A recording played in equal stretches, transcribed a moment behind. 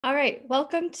All right,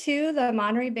 welcome to the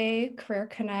Monterey Bay Career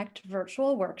Connect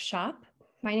virtual workshop.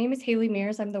 My name is Haley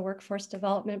Mears. I'm the Workforce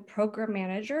Development Program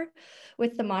Manager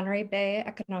with the Monterey Bay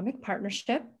Economic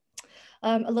Partnership.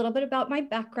 A little bit about my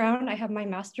background. I have my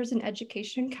master's in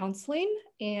education counseling,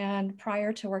 and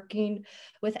prior to working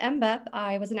with MBEP,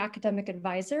 I was an academic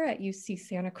advisor at UC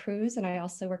Santa Cruz, and I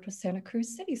also worked with Santa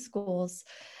Cruz City Schools.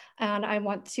 And I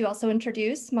want to also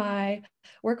introduce my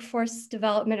Workforce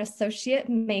Development Associate,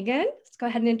 Megan. Let's go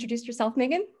ahead and introduce yourself,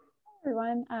 Megan. Hi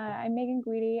everyone, I'm Megan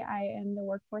Guidi. I am the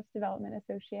Workforce Development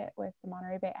Associate with the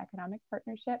Monterey Bay Economic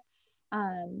Partnership.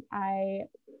 I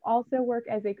also work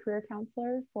as a career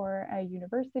counselor for a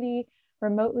university.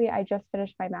 Remotely, I just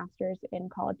finished my master's in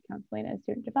college counseling and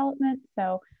student development.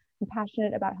 So I'm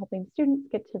passionate about helping students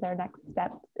get to their next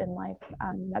steps in life.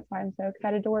 That's why I'm so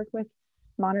excited to work with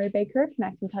Monterey Bay Career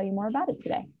Connect and tell you more about it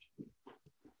today.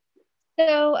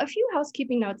 So a few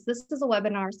housekeeping notes. This is a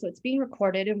webinar, so it's being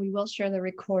recorded, and we will share the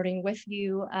recording with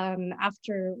you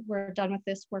after we're done with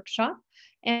this workshop.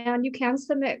 And you can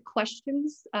submit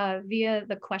questions via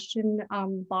the question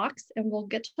box, and we'll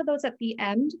get to those at the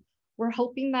end. We're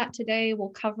hoping that today we'll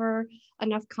cover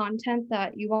enough content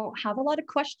that you won't have a lot of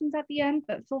questions at the end,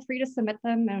 but feel free to submit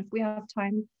them, and if we have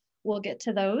time, we'll get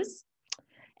to those.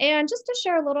 And just to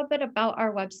share a little bit about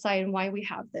our website and why we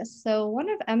have this. So one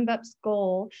of MBEP's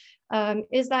goal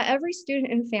is that every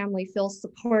student and family feels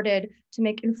supported to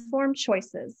make informed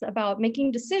choices about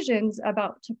making decisions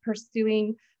about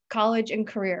pursuing college and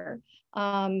career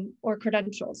or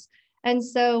credentials. And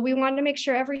so we want to make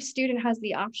sure every student has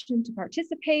the option to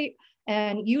participate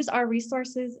and use our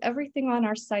resources. Everything on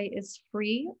our site is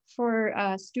free for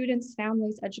students,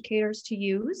 families, educators to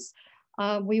use.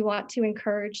 We want to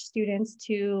encourage students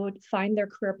to find their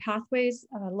career pathways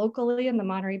locally in the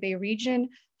Monterey Bay region,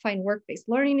 find work-based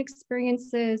learning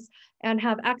experiences, and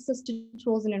have access to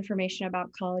tools and information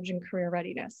about college and career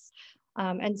readiness.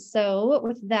 And so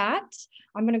with that,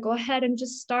 I'm going to go ahead and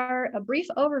just start a brief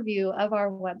overview of our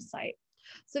website.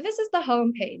 So this is the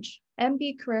homepage,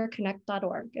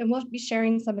 mbcareerconnect.org, and we'll be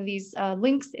sharing some of these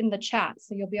links in the chat,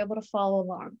 so you'll be able to follow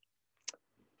along.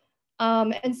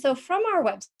 And so from our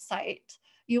website,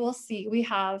 you will see we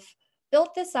have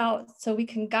built this out so we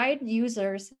can guide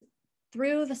users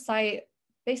through the site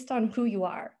based on who you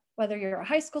are, whether you're a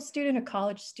high school student, a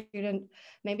college student,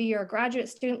 maybe you're a graduate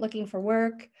student looking for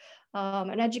work,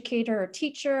 an educator or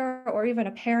teacher, or even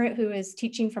a parent who is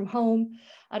teaching from home,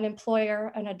 an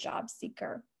employer, and a job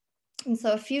seeker. And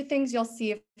so a few things you'll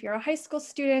see if you're a high school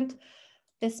student,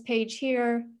 this page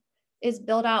here is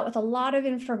built out with a lot of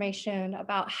information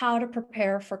about how to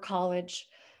prepare for college,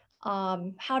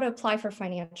 how to apply for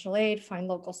financial aid, find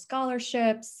local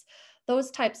scholarships, those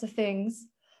types of things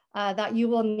that you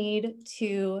will need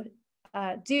to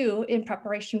do in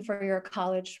preparation for your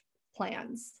college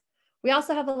plans. We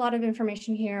also have a lot of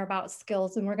information here about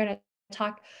skills, and we're going to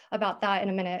talk about that in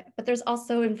a minute, but there's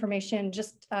also information,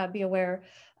 just be aware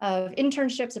of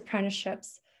internships,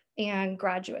 apprenticeships, and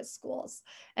graduate schools.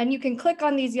 And you can click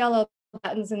on these yellow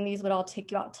buttons and these would all take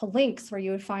you out to links where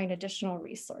you would find additional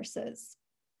resources.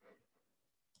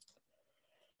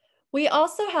 We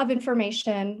also have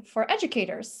information for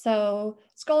educators. So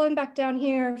scrolling back down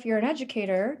here, if you're an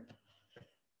educator,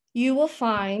 you will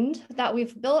find that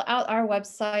we've built out our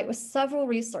website with several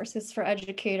resources for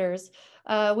educators,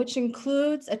 which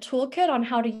includes a toolkit on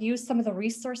how to use some of the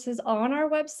resources on our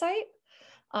website.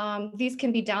 These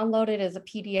can be downloaded as a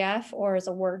PDF or as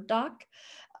a Word doc.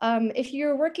 If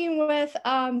you're working with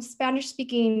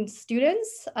Spanish-speaking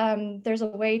students, there's a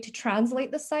way to translate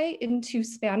the site into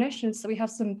Spanish, and so we have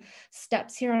some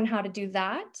steps here on how to do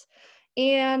that.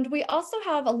 And we also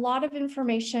have a lot of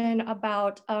information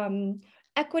about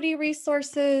equity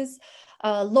resources,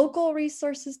 local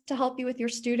resources to help you with your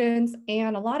students,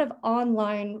 and a lot of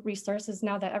online resources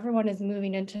now that everyone is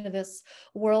moving into this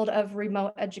world of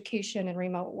remote education and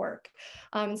remote work.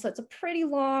 So it's a pretty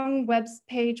long web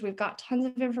page. We've got tons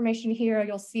of information here.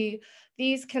 You'll see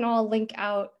these can all link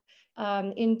out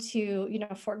into,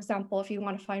 for example, if you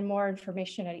want to find more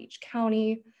information at each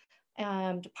county,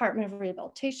 Department of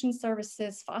Rehabilitation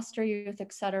Services, foster youth,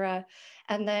 et cetera,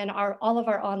 and then all of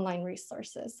our online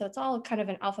resources. So it's all kind of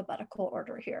in alphabetical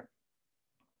order here.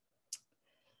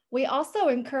 We also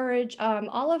encourage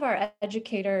all of our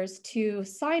educators to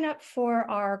sign up for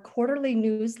our quarterly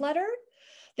newsletter.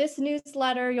 This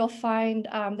newsletter, you'll find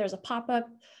there's a pop-up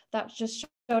that just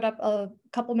showed up a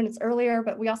couple minutes earlier,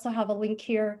 but we also have a link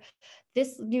here.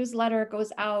 This newsletter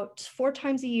goes out 4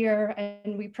 times a year,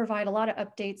 and we provide a lot of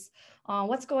updates on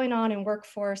what's going on in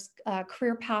workforce,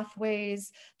 career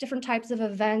pathways, different types of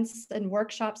events and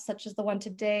workshops such as the one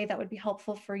today that would be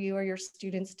helpful for you or your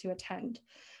students to attend.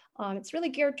 It's really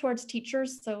geared towards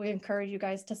teachers, so we encourage you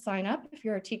guys to sign up if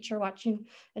you're a teacher watching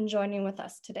and joining with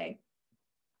us today.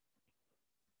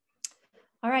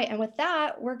 All right, and with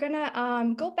that, we're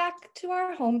gonna go back to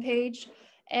our homepage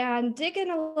and dig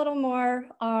in a little more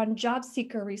on job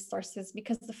seeker resources,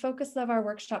 because the focus of our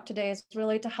workshop today is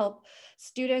really to help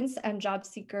students and job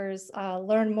seekers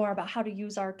learn more about how to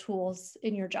use our tools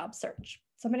in your job search.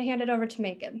 So I'm gonna hand it over to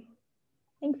Megan.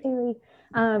 Thanks, Haley.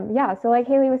 Yeah, so like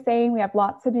Haley was saying, we have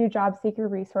lots of new job seeker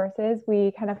resources.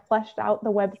 We kind of fleshed out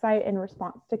the website in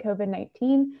response to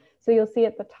COVID-19. So you'll see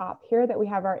at the top here that we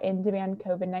have our in-demand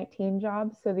COVID-19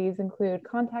 jobs. So these include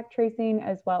contact tracing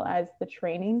as well as the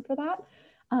training for that.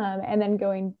 And then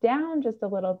going down just a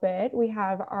little bit, we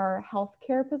have our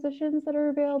healthcare positions that are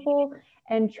available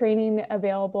and training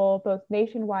available both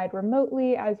nationwide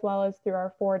remotely, as well as through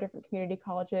our 4 different community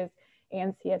colleges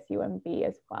and CSUMB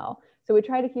as well. So we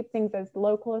try to keep things as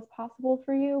local as possible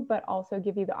for you, but also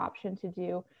give you the option to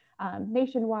do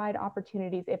nationwide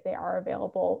opportunities if they are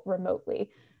available remotely.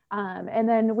 And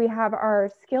then we have our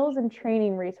skills and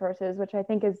training resources, which I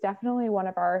think is definitely one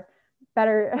of our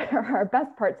our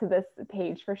best parts of this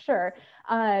page for sure.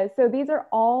 So these are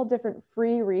all different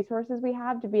free resources we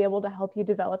have to be able to help you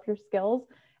develop your skills.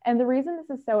 And the reason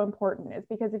this is so important is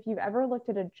because if you've ever looked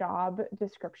at a job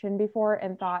description before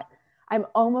and thought, I'm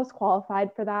almost qualified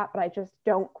for that, but I just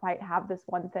don't quite have this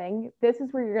one thing, this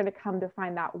is where you're going to come to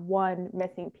find that one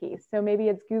missing piece. So maybe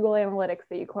it's Google Analytics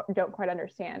that you don't quite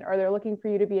understand, or they're looking for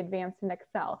you to be advanced in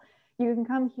Excel. You can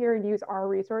come here and use our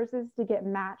resources to get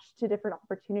matched to different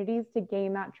opportunities to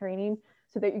gain that training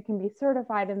so that you can be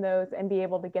certified in those and be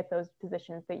able to get those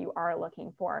positions that you are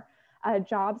looking for.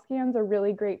 Job scans are a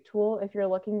really great tool if you're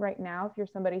looking right now, if you're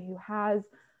somebody who has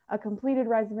a completed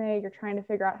resume, you're trying to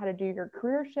figure out how to do your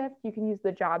career shift, you can use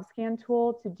the job scan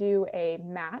tool to do a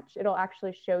match. It'll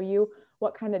actually show you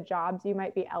what kind of jobs you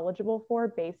might be eligible for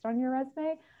based on your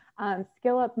resume.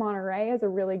 Skill Up Monterey is a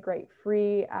really great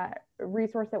free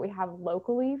resource that we have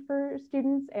locally for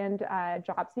students and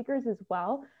job seekers as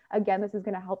well. Again, this is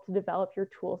going to help to develop your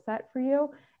tool set for you.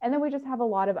 And then we just have a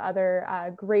lot of other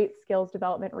great skills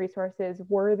development resources.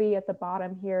 Worthy at the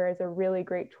bottom here is a really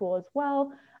great tool as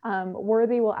well.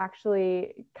 Worthy will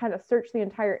actually kind of search the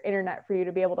entire internet for you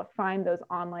to be able to find those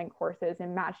online courses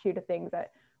and match you to things that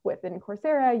within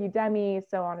Coursera, Udemy,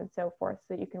 so on and so forth,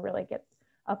 so you can really get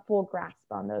a full grasp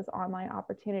on those online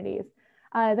opportunities.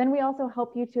 Then we also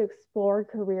help you to explore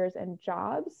careers and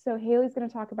jobs. So Haley's going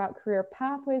to talk about career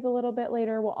pathways a little bit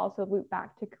later. We'll also loop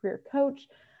back to career coach.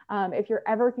 If you're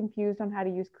ever confused on how to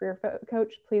use career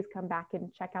coach, please come back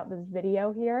and check out this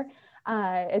video here.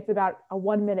 It's about a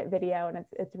 1-minute video and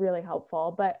it's really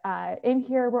helpful. But in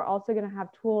here, we're also going to have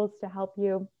tools to help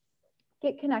you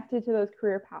get connected to those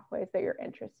career pathways that you're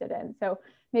interested in. So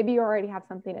maybe you already have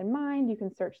something in mind, you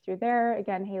can search through there.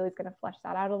 Again, Haley's going to flesh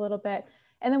that out a little bit.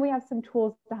 And then we have some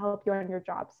tools to help you on your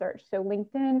job search. So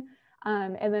LinkedIn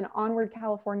and then Onward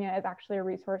California is actually a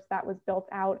resource that was built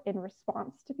out in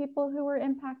response to people who were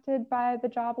impacted by the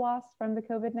job loss from the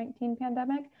COVID-19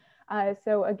 pandemic.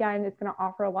 So again, it's going to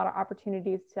offer a lot of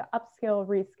opportunities to upskill,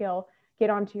 reskill,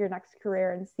 get onto your next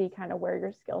career and see kind of where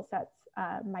your skill sets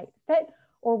might fit,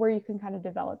 or where you can kind of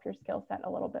develop your skill set a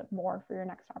little bit more for your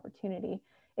next opportunity.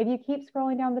 If you keep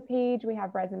scrolling down the page, we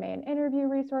have resume and interview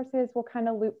resources. We'll kind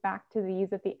of loop back to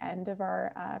these at the end of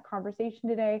our conversation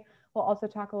today. We'll also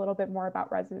talk a little bit more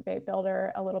about Resume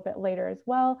Builder a little bit later as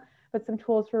well, but some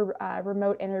tools for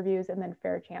remote interviews and then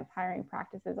fair chance hiring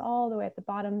practices all the way at the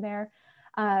bottom there.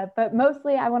 But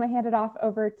mostly I want to hand it off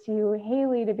over to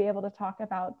Haley to be able to talk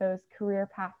about those career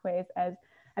pathways, as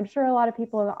I'm sure a lot of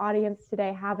people in the audience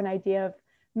today have an idea of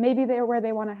maybe they're where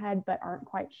they want to head, but aren't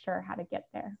quite sure how to get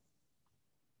there.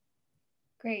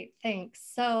 Great, thanks.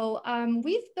 So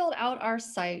we've built out our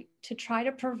site to try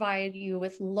to provide you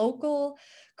with local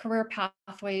career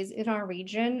pathways in our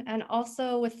region, and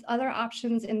also with other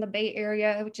options in the Bay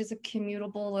Area, which is a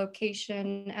commutable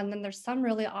location. And then there's some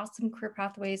really awesome career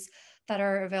pathways that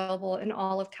are available in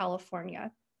all of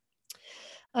California.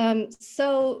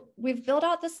 So we've built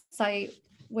out the site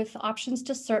with options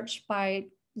to search by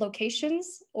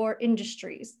locations or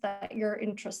industries that you're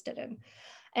interested in.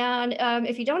 And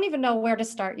if you don't even know where to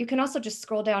start, you can also just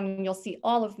scroll down and you'll see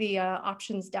all of the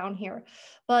options down here.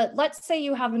 But let's say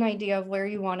you have an idea of where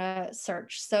you want to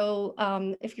search. So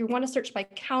if you want to search by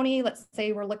county, let's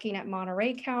say we're looking at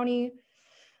Monterey County.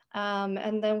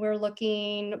 And then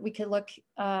we could look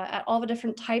at all the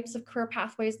different types of career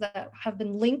pathways that have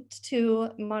been linked to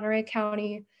Monterey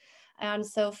County. And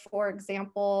so, for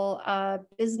example,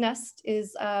 BizNest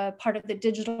is part of the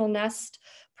Digital Nest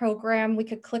program. We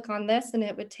could click on this and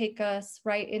it would take us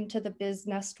right into the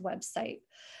BizNest website.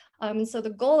 And so the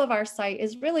goal of our site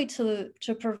is really to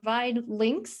provide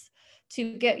links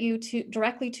to get you to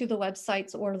directly to the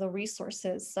websites or the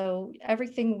resources. So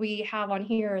everything we have on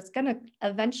here is going to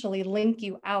eventually link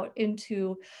you out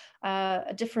into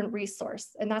a different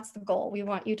resource. And that's the goal. We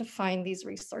want you to find these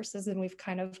resources, and we've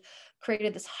kind of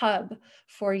created this hub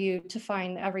for you to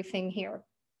find everything here.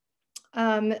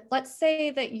 Let's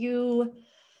say that you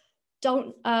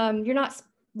don't, you're not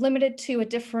limited to a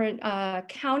different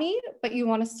county, but you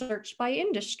want to search by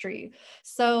industry.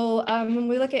 So when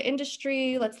we look at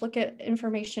industry, let's look at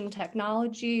information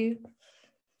technology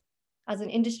as an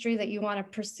industry that you want to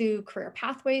pursue career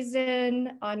pathways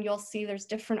in. And you'll see there's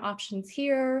different options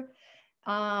here.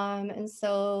 And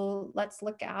so let's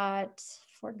look at,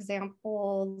 for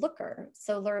example, Looker.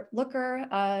 So Looker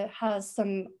has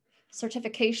some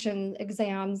certification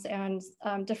exams and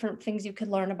different things you could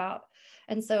learn about.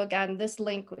 And so again, this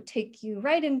link would take you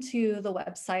right into the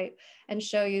website and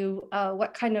show you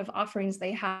what kind of offerings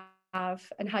they have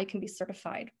and how you can be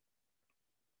certified.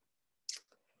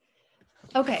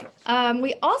 Okay,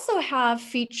 we also have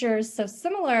features, so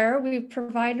similar, we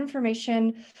provide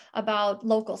information about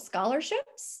local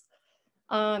scholarships.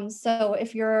 So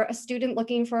if you're a student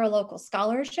looking for a local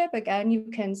scholarship, again, you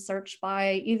can search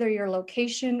by either your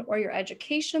location or your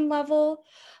education level.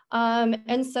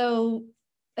 And so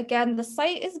again, the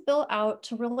site is built out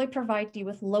to really provide you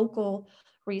with local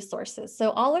resources. So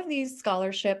all of these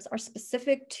scholarships are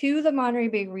specific to the Monterey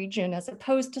Bay region, as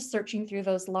opposed to searching through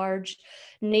those large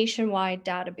nationwide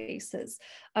databases.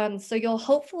 So you'll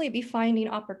hopefully be finding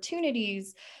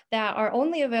opportunities that are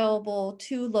only available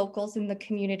to locals in the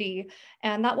community,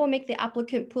 and that will make the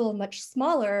applicant pool much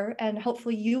smaller, and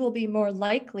hopefully you will be more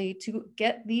likely to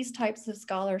get these types of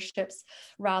scholarships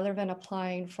rather than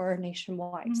applying for a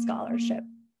nationwide scholarship.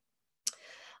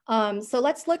 So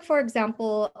let's look, for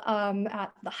example,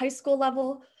 at the high school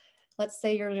level. Let's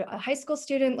say you're a high school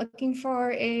student looking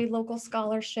for a local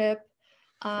scholarship,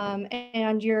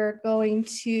 and you're going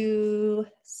to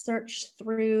search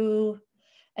through,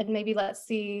 and maybe let's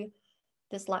see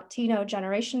this Latino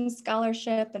Generation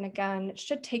Scholarship. And again, it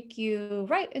should take you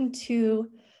right into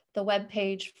the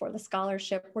webpage for the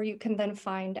scholarship, where you can then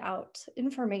find out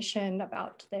information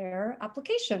about their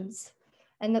applications.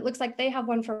 And it looks like they have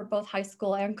one for both high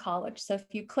school and college. So if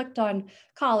you clicked on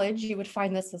college, you would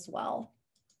find this as well.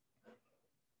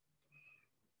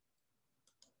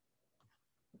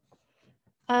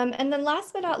 And then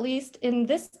last but not least, in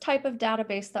this type of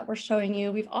database that we're showing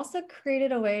you, we've also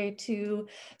created a way to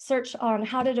search on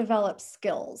how to develop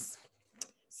skills.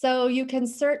 So you can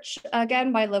search,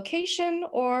 again, by location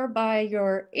or by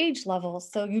your age level.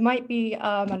 So you might be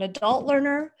an adult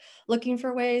learner looking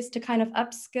for ways to kind of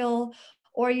upskill,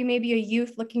 or you may be a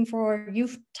youth looking for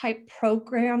youth type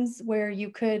programs where you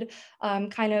could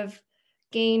kind of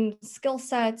gain skill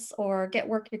sets or get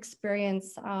work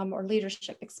experience or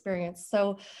leadership experience.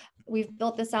 So we've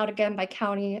built this out again by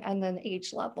county and then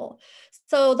age level.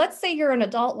 So let's say you're an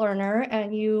adult learner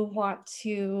and you want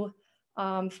to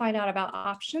find out about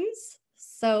options.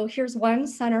 So here's one.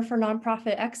 Center for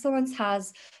Nonprofit Excellence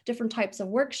has different types of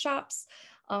workshops.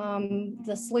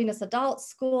 The Salinas Adult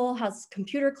School has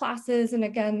computer classes. And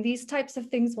again, these types of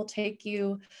things will take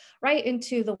you right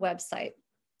into the website,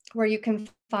 where you can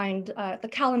find the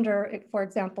calendar, for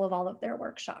example, of all of their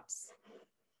workshops.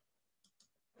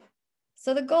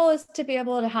 So the goal is to be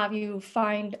able to have you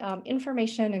find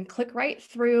information and click right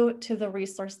through to the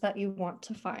resource that you want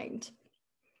to find.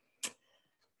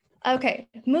 Okay,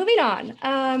 moving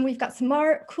on. We've got some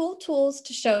more cool tools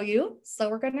to show you. So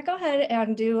we're going to go ahead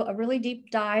and do a really deep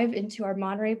dive into our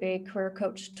Monterey Bay Career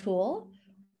Coach tool.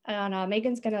 And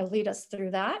Megan's going to lead us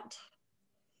through that.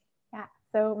 Yeah,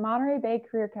 so Monterey Bay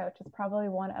Career Coach is probably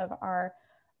one of our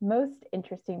most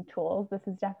interesting tools. This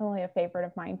is definitely a favorite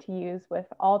of mine to use with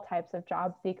all types of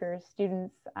job seekers,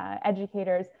 students,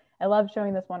 educators. I love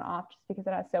showing this one off just because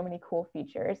it has so many cool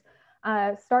features.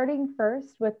 Starting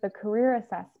first with the career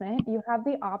assessment, you have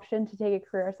the option to take a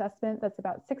career assessment that's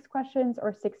about 6 questions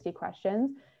or 60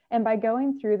 questions. And by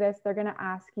going through this, they're going to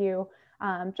ask you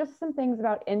just some things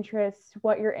about interests,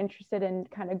 what you're interested in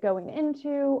kind of going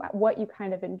into, what you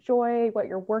kind of enjoy, what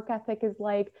your work ethic is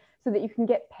like, so that you can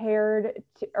get paired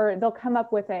to, or they'll come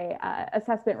up with a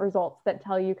assessment results that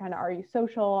tell you kind of, are you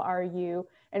social? Are you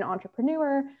an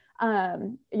entrepreneur?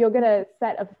 You'll get a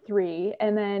set of 3,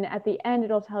 and then at the end,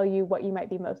 it'll tell you what you might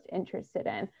be most interested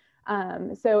in.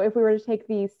 So if we were to take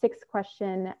the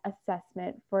 6-question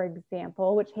assessment, for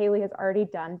example, which Haley has already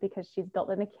done because she's built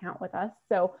an account with us.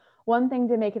 So one thing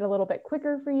to make it a little bit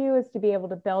quicker for you is to be able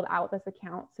to build out this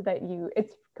account so that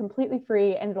it's completely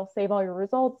free and it'll save all your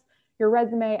results. your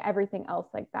resume, everything else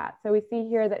like that. So we see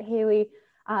here that Haley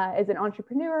is an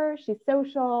entrepreneur, she's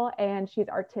social, and she's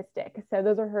artistic. So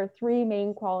those are her 3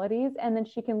 main qualities. And then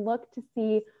she can look to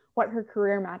see what her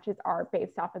career matches are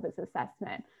based off of this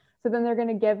assessment. So then they're going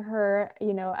to give her,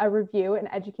 you know, a review,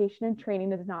 and education and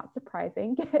training is not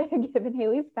surprising given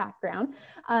Haley's background.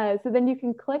 So then you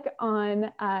can click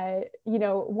on, you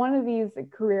know, one of these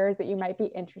careers that you might be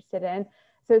interested in.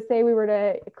 So say we were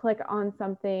to click on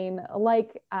something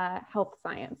like health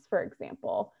science, for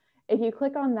example. If you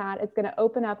click on that, it's going to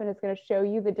open up and it's going to show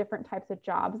you the different types of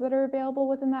jobs that are available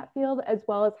within that field, as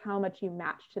well as how much you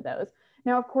match to those.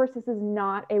 Now, of course, this is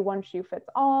not a one shoe fits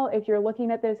all. If you're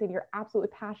looking at this and you're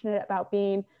absolutely passionate about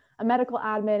being a medical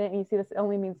admin and you see this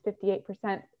only means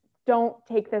 58%, don't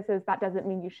take this as that doesn't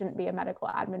mean you shouldn't be a medical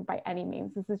admin by any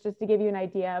means. This is just to give you an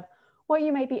idea of what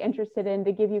you might be interested in,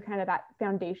 to give you kind of that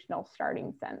foundational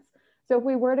starting sense. So if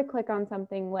we were to click on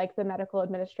something like the medical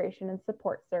administration and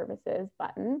support services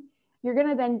button, you're going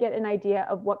to then get an idea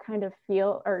of what kind of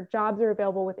field or jobs are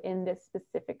available within this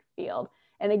specific field.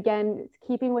 And again, it's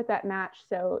keeping with that match.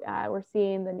 So we're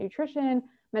seeing the nutrition,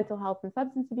 mental health and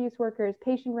substance abuse workers,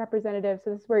 patient representatives.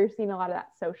 So this is where you're seeing a lot of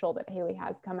that social that Haley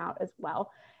has come out as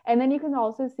well. And then you can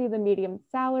also see the median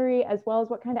salary, as well as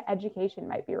what kind of education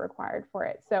might be required for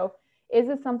it. So is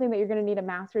this something that you're going to need a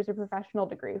master's or professional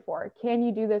degree for? Can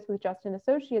you do this with just an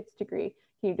associate's degree?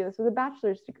 Can you do this with a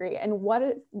bachelor's degree? And what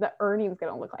is the earnings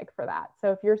going to look like for that?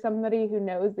 So if you're somebody who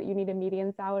knows that you need a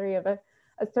median salary of a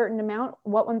certain amount,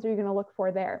 what ones are you going to look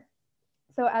for there?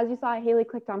 So as you saw, Haley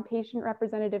clicked on patient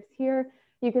representatives here.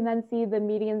 You can then see the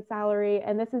median salary,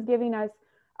 and this is giving us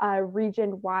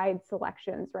region-wide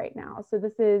selections right now. So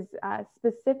this is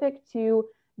specific to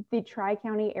the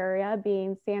Tri-County area,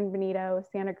 being San Benito,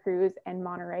 Santa Cruz, and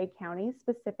Monterey County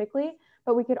specifically.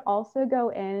 But we could also go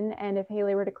in, and if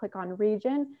Haley were to click on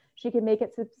region, she could make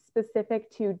it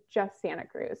specific to just Santa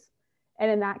Cruz.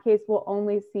 And in that case, we'll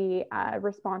only see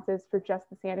responses for just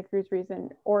the Santa Cruz region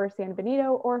or San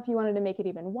Benito, or if you wanted to make it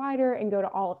even wider and go to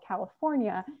all of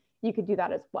California, you could do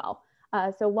that as well.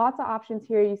 So lots of options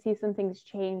here. You see some things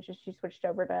change as she switched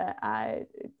over to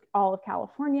all of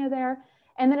California there.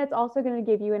 And then it's also going to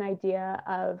give you an idea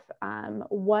of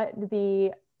what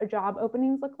the job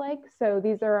openings look like. So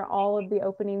these are all of the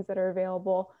openings that are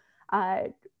available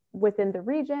within the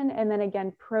region. And then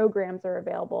again, programs are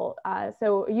available.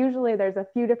 So usually there's a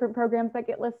few different programs that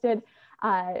get listed.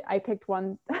 I picked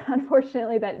one,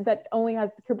 unfortunately, that only has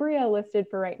Cabrillo listed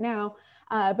for right now.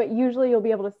 But usually you'll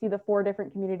be able to see the 4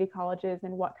 different community colleges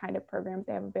and what kind of programs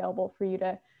they have available for you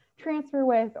to transfer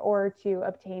with or to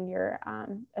obtain your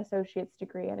associate's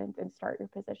degree and start your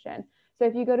position. So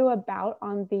if you go to About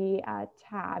on the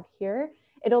tab here,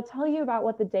 it'll tell you about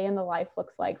what the day in the life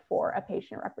looks like for a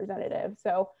patient representative.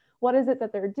 So what is it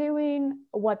that they're doing?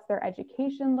 What's their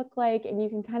education look like? And you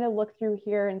can kind of look through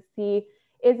here and see,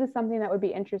 is this something that would be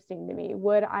interesting to me?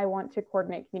 Would I want to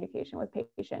coordinate communication with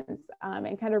patients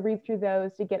and kind of read through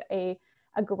those to get a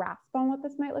grasp on what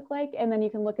this might look like. And then you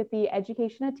can look at the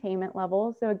education attainment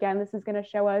level. So again, this is going to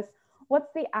show us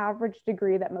what's the average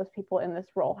degree that most people in this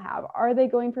role have. Are they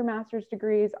going for master's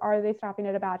degrees? Are they stopping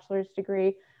at a bachelor's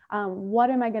degree? What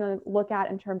am I going to look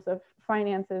at in terms of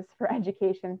finances for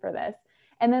education for this?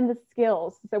 And then the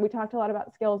skills. So we talked a lot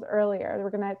about skills earlier. We're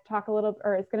going to talk a little,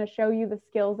 or it's going to show you the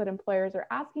skills that employers are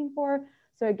asking for.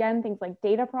 So again, things like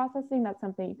data processing, that's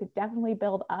something you could definitely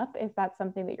build up if that's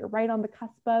something that you're right on the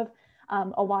cusp of.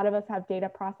 A lot of us have data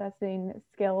processing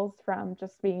skills from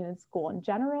just being in school in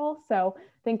general. So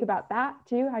think about that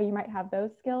too, how you might have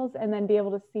those skills, and then be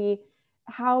able to see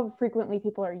how frequently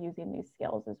people are using these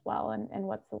skills as well, and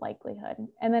what's the likelihood.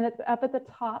 And then it's up at the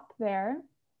top there.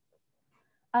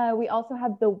 We also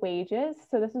have the wages.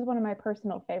 So this is one of my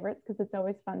personal favorites because it's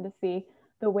always fun to see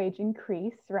the wage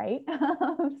increase, right?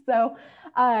 So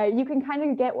you can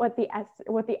kind of get what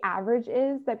the average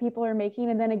is that people are making,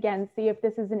 and then again, see if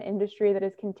this is an industry that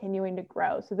is continuing to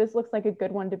grow. So this looks like a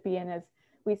good one to be in as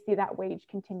we see that wage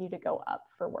continue to go up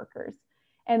for workers.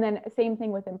 And then same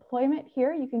thing with employment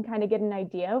here, you can kind of get an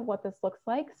idea of what this looks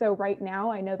like. So right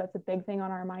now, I know that's a big thing on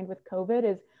our mind with COVID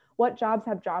is what jobs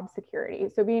have job security.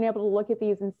 So being able to look at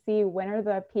these and see when are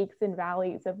the peaks and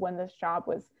valleys of when this job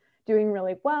was doing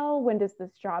really well, when does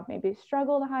this job maybe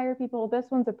struggle to hire people. This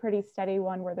one's a pretty steady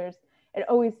one where it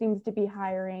always seems to be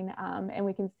hiring, and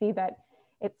we can see that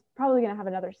it's probably going to have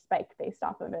another spike based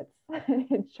off of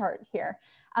its chart here.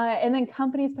 And then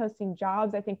companies posting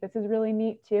jobs, I think this is really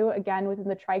neat too. Again, within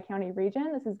the Tri-County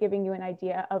region, this is giving you an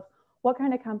idea of what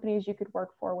kind of companies you could work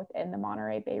for within the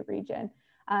Monterey Bay region.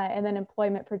 And then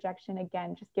employment projection,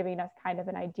 again, just giving us kind of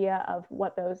an idea of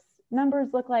what those numbers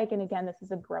look like. And again, this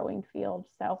is a growing field.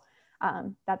 So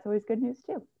that's always good news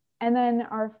too. And then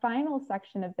our final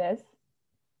section of this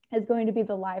is going to be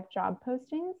the live job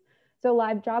postings. So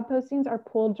live job postings are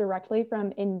pulled directly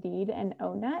from Indeed and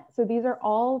ONET. So these are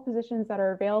all positions that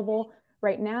are available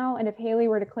right now. And if Haley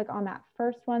were to click on that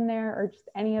first one there, or just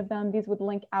any of them, these would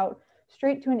link out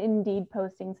straight to an Indeed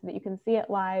posting so that you can see it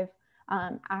live,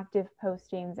 active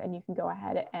postings, and you can go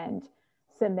ahead and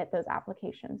submit those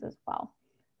applications as well.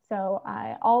 So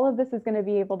all of this is going to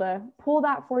be able to pull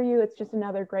that for you. It's just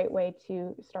another great way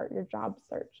to start your job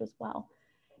search as well.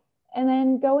 And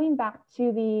then going back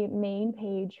to the main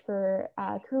page for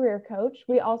Career Coach,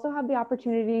 we also have the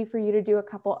opportunity for you to do a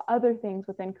couple other things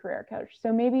within Career Coach.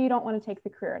 So maybe you don't want to take the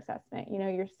career assessment. You know,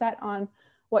 you're set on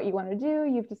what you want to do.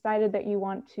 You've decided that you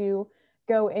want to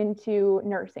go into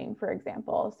nursing, for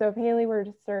example. So if Haley were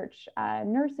to search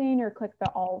nursing or click the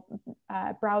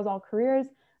browse all careers,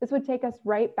 this would take us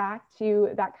right back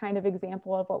to that kind of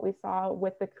example of what we saw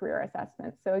with the career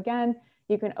assessment. So again,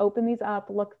 you can open these up,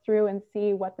 look through and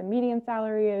see what the median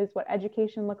salary is, what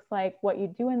education looks like, what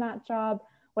you do in that job,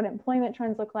 what employment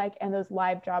trends look like, and those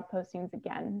live job postings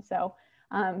again. So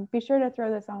be sure to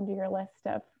throw this onto your list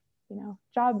of, you know,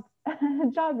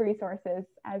 job resources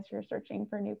as you're searching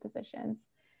for new positions.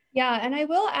 Yeah, and I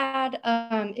will add,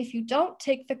 if you don't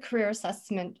take the career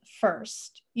assessment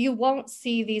first, you won't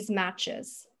see these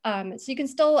matches. So you can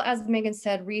still, as Megan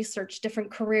said, research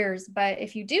different careers, but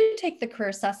if you do take the career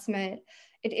assessment,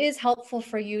 it is helpful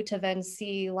for you to then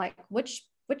see like which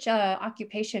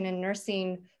occupation in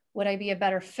nursing would I be a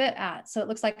better fit at. So it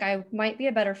looks like I might be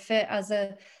a better fit as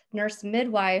a nurse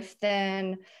midwife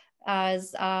than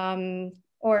as,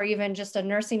 or even just a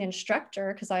nursing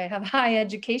instructor because I have high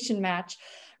education match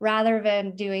rather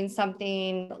than doing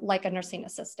something like a nursing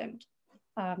assistant.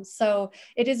 So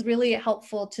it is really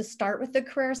helpful to start with the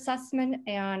career assessment,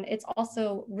 and it's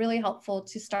also really helpful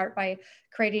to start by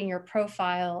creating your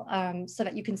profile so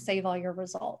that you can save all your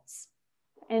results.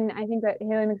 And I think that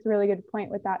Haley makes a really good point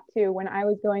with that too. When I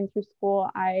was going through school,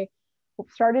 I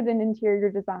started in interior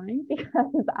design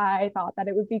because I thought that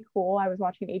it would be cool. I was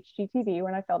watching HGTV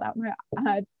when I filled out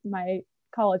my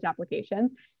college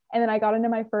application. And then I got into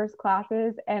my first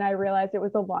classes and I realized it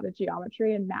was a lot of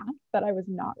geometry and math that I was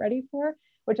not ready for,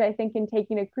 which I think in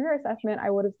taking a career assessment, I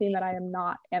would have seen that I am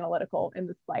not analytical in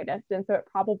the slightest. And so it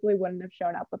probably wouldn't have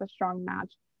shown up with a strong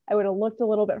match. I would have looked a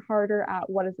little bit harder at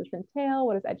what does this entail?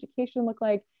 What does education look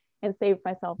like? And saved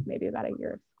myself maybe about a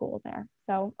year of school there.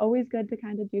 So always good to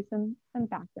kind of do some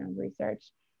background research.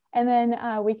 And then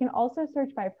we can also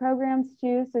search by programs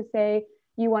too. So say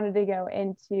you wanted to go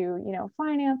into, you know,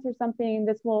 finance or something,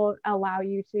 this will allow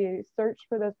you to search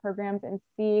for those programs and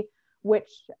see which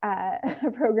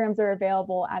programs are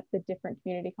available at the different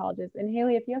community colleges. And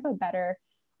Haley, if you have a better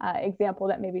example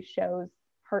that maybe shows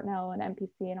Hartnell and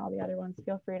MPC and all the other ones,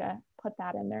 feel free to put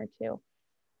that in there too.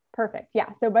 Perfect. Yeah.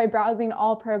 So by browsing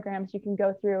all programs, you can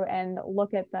go through and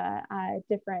look at the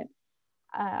different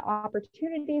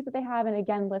opportunities that they have. And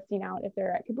again, listing out if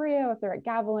they're at Cabrillo, if they're at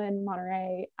Gavilan,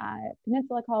 Monterey,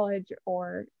 Peninsula College,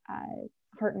 or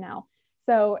Hartnell.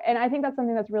 So, and I think that's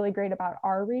something that's really great about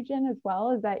our region as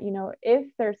well, is that, you know, if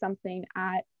there's something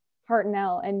at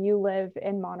Hartnell and you live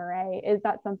in Monterey, is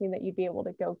that something that you'd be able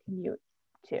to go commute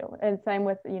to? And same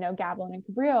with, you know, Gavilan and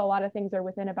Cabrillo, a lot of things are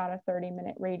within about a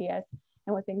 30-minute radius.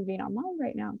 And with things being online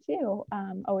right now too,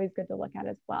 always good to look at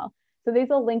as well. So these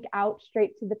will link out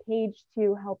straight to the page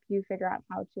to help you figure out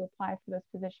how to apply for those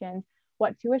positions,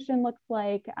 what tuition looks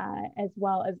like, as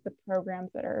well as the programs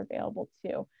that are available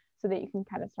too, so that you can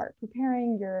kind of start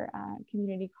preparing your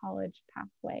community college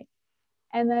pathway.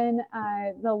 And then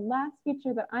the last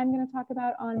feature that I'm going to talk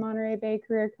about on Monterey Bay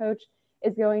Career Coach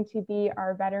is going to be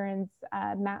our veterans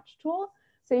match tool.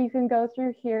 So you can go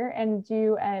through here and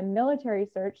do a military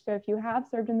search. So if you have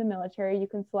served in the military, you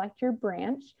can select your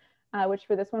branch, which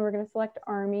for this one, we're going to select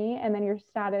Army, and then your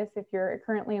status if you're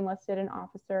currently enlisted, an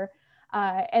officer,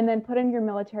 and then put in your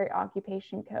military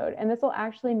occupation code. And this will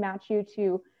actually match you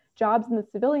to jobs in the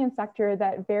civilian sector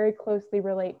that very closely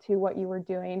relate to what you were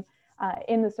doing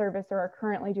in the service or are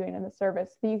currently doing in the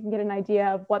service. So you can get an idea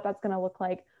of what that's going to look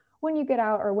like when you get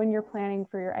out or when you're planning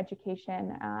for your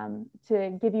education,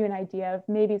 to give you an idea of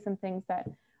maybe some things that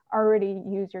already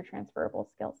use your transferable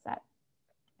skill set.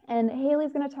 And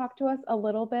Haley's going to talk to us a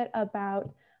little bit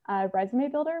about Resume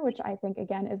Builder, which I think,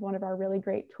 again, is one of our really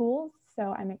great tools.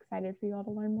 So I'm excited for you all to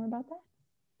learn more about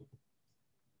that.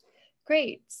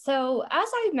 Great. So as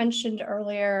I mentioned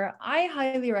earlier, I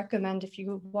highly recommend if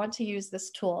you want to use this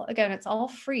tool, again, it's all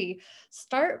free,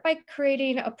 start by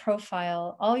creating a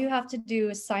profile. All you have to do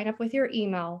is sign up with your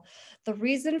email. The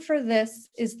reason for this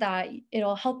is that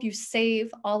it'll help you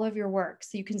save all of your work.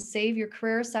 So you can save your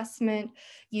career assessment,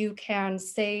 you can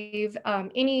save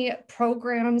any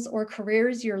programs or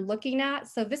careers you're looking at.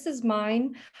 So this is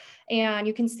mine. And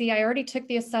you can see I already took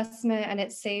the assessment and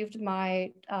it saved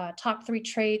my top 3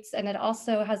 traits. And it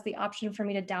also has the option for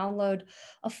me to download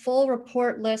a full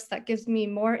report list that gives me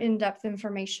more in-depth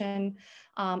information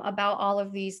about all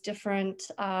of these different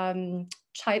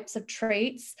types of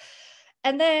traits.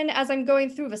 And then as I'm going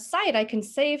through the site, I can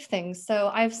save things. So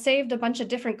I've saved a bunch of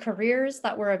different careers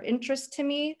that were of interest to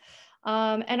me.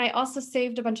 And I also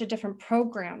saved a bunch of different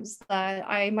programs that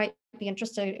I might be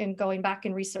interested in going back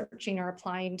and researching or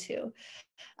applying to.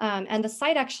 And the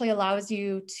site actually allows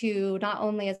you to not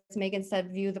only, as Megan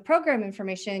said, view the program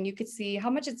information, you could see how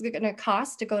much it's going to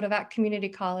cost to go to that community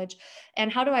college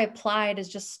and how do I apply to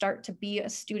just start to be a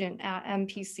student at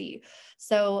MPC.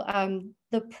 So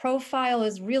the profile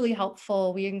is really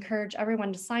helpful. We encourage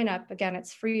everyone to sign up. Again,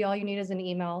 it's free. All you need is an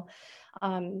email.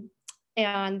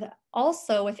 And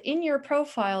also within your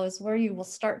profile is where you will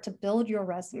start to build your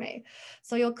resume.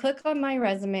 So you'll click on my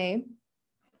resume.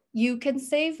 You can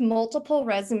save multiple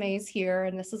resumes here,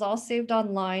 and this is all saved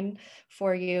online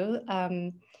for you.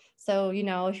 So, you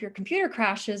know, if your computer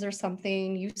crashes or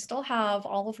something, you still have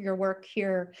all of your work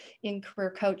here in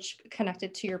Career Coach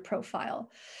connected to your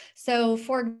profile. So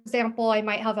for example, I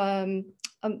might have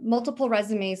multiple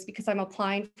resumes because I'm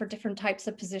applying for different types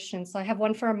of positions. So I have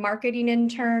one for a marketing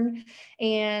intern,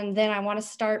 and then I want to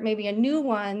start maybe a new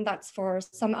one that's for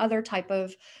some other type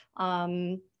of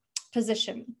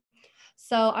position.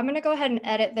 So I'm going to go ahead and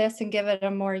edit this and give it a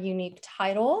more unique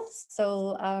title.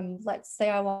 So let's say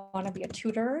I want to be a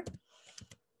tutor.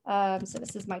 So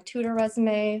this is my tutor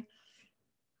resume.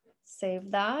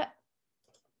 Save that.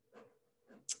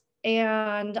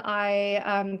 And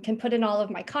I can put in all of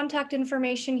my contact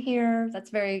information here. That's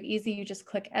very easy. You just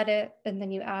click edit and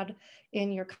then you add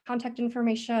in your contact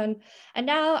information. And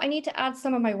now I need to add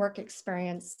some of my work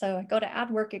experience. So I go to add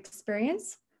work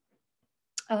experience.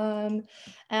 And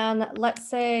let's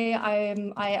say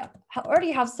I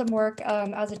already have some work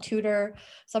as a tutor.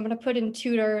 So I'm going to put in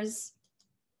tutors.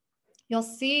 You'll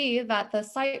see that the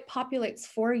site populates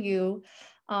for you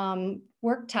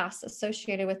work tasks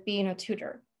associated with being a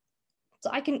tutor. So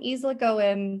I can easily go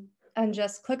in and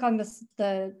just click on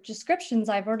the descriptions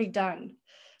I've already done.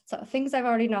 So things I've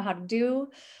already know how to do.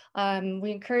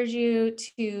 We encourage you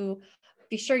to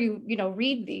be sure you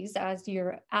read these as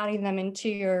you're adding them into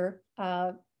your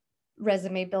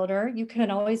resume builder. You can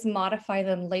always modify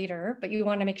them later, but you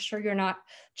want to make sure you're not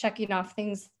checking off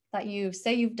things that you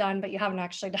say you've done, but you haven't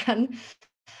actually done.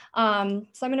 So I'm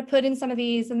going to put in some of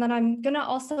these, and then I'm going to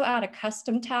also add a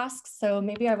custom task. So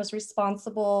maybe I was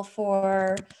responsible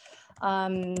for,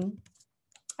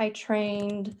 I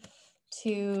trained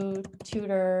 2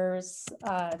 tutors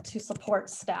to support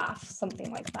staff,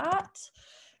 something like that.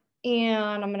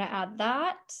 And I'm going to add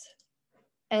that.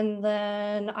 And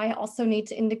then I also need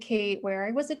to indicate where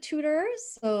I was a tutor.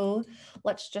 So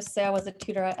let's just say I was a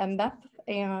tutor at MBEP,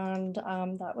 and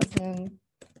that was in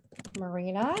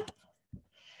Marina.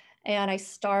 And I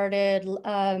started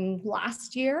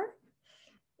last year,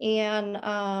 and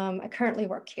I currently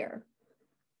work here.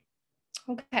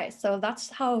 Okay, so that's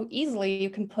how easily you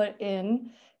can put in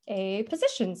a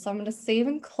position. So I'm going to save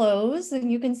and close,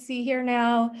 and you can see here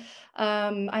now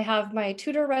I have my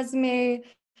tutor resume,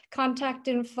 contact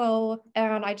info,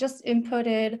 and I just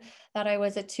inputted that I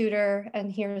was a tutor, and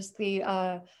here's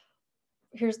the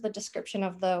description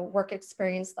of the work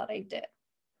experience that I did.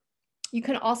 You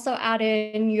can also add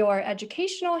in your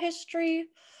educational history.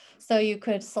 So you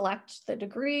could select the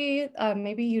degree.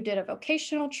 Maybe you did a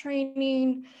vocational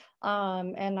training,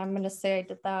 and I'm going to say I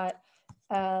did that.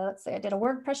 Let's say I did a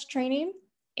WordPress training,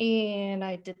 and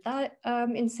I did that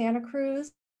in Santa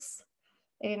Cruz.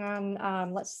 And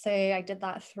let's say I did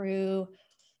that through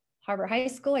Harbor High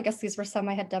School. I guess these were some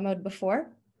I had demoed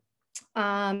before.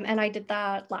 And I did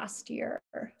that last year.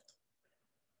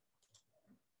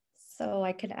 So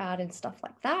I could add in stuff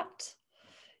like that.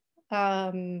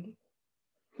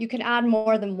 You can add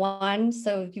more than one.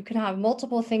 So you can have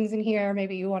multiple things in here.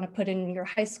 Maybe you want to put in your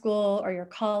high school or your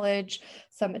college,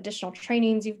 some additional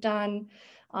trainings you've done.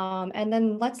 And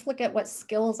then let's look at what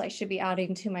skills I should be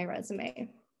adding to my resume.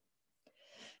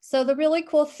 So the really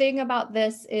cool thing about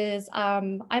this is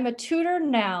I'm a tutor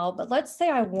now, but let's say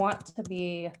I want to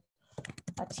be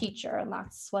a teacher, and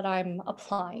that's what I'm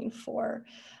applying for.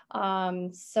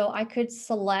 So I could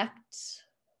select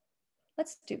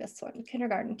let's do this one,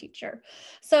 kindergarten teacher.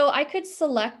 So I could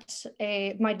select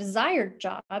my desired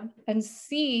job and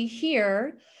see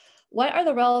here, what are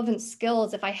the relevant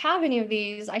skills? If I have any of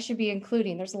these, I should be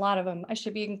including, there's a lot of them, I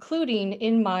should be including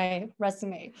in my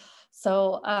resume.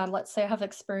 So let's say I have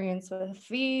experience with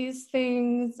these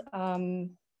things.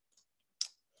 Then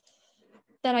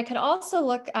I could also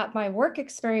look at my work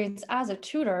experience as a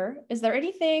tutor. Is there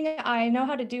anything I know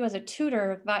how to do as a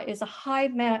tutor that is a high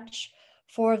match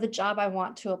for the job I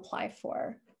want to apply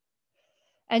for?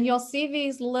 And you'll see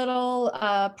these little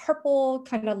purple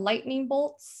kind of lightning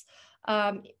bolts.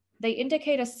 They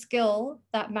indicate a skill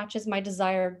that matches my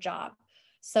desired job.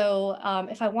 So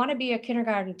if I want to be a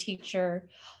kindergarten teacher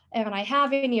and I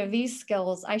have any of these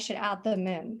skills, I should add them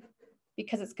in,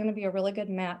 because it's going to be a really good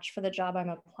match for the job I'm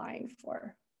applying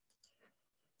for.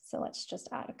 So let's just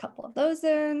add a couple of those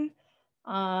in.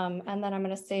 And then I'm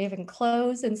going to save and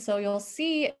close. And so you'll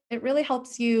see it really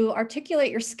helps you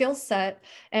articulate your skill set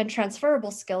and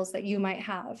transferable skills that you might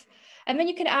have. And then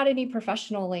you can add any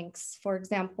professional links. For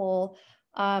example,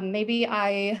 maybe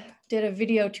I did a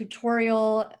video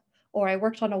tutorial, or I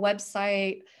worked on a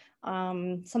website,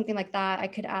 something like that. I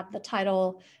could add the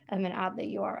title and then add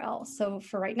the URL. So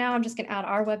for right now, I'm just going to add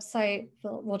our website.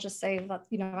 We'll just say that,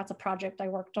 you know, that's a project I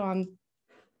worked on.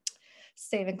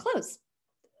 Save and close.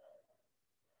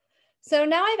 So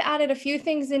now I've added a few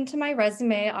things into my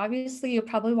resume. Obviously, you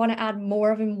probably want to add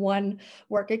more than one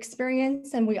work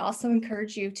experience. And we also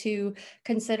encourage you to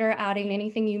consider adding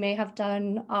anything you may have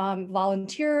done,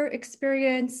 volunteer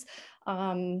experience,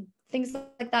 things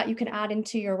like that you can add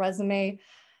into your resume.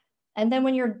 And then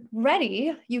when you're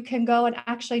ready, you can go and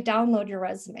actually download your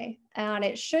resume. And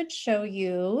it should show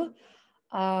you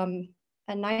a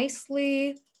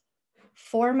nicely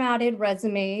formatted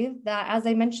resume that, as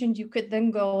I mentioned, you could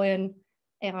then go in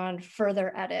and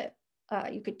further edit.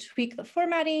 You could tweak the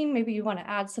formatting. Maybe you want to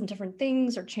add some different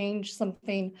things or change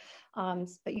something.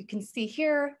 But you can see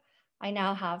here, I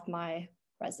now have my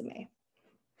resume.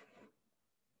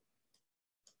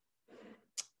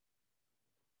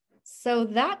 So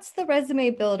that's the resume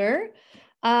builder.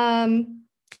 I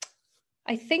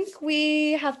think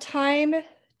we have time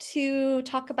to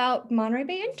talk about Monterey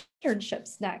Bay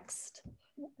Internships next.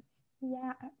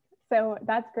 Yeah, so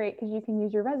that's great, because you can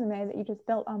use your resume that you just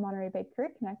built on Monterey Bay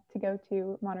Career Connect to go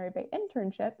to Monterey Bay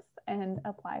Internships and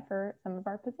apply for some of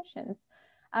our positions.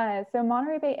 So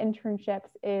Monterey Bay Internships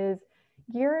is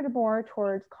geared more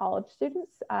towards college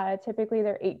students. Typically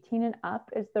they're 18 and up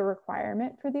is the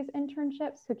requirement for these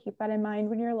internships. So keep that in mind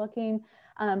when you're looking.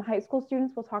 High school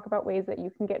students, will talk about ways that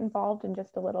you can get involved in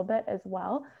just a little bit as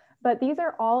well. But these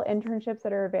are all internships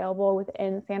that are available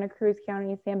within Santa Cruz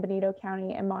County, San Benito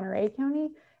County, and Monterey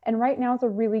County. And right now is a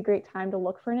really great time to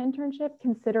look for an internship,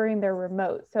 considering they're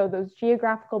remote. So those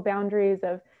geographical boundaries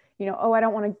of, you know, oh, I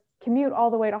don't want to commute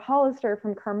all the way to Hollister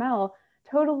from Carmel,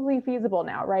 totally feasible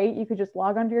now, right? You could just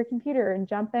log onto your computer and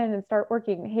jump in and start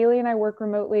working. Haley and I work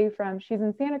remotely from, she's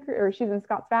in Santa Cruz, or she's in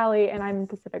Scotts Valley, and I'm in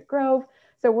Pacific Grove.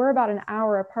 So we're about an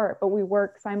hour apart, but we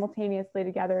work simultaneously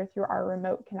together through our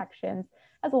remote connections,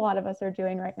 as a lot of us are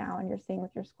doing right now, and you're seeing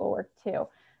with your schoolwork too.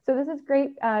 So this is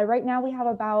great. Right now we have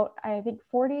about, I think,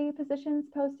 40 positions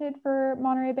posted for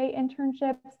Monterey Bay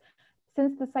Internships.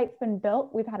 Since the site's been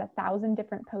built, we've had 1,000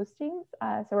 different postings.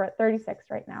 So we're at 36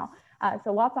 right now.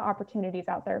 So lots of opportunities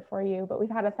out there for you, but we've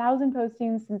had 1,000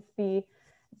 postings since the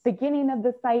beginning of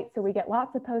the site. So we get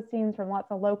lots of postings from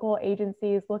lots of local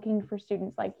agencies looking for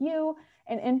students like you.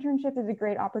 An internship is a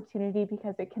great opportunity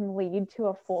because it can lead to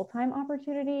a full-time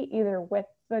opportunity, either with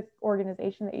the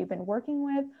organization that you've been working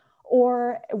with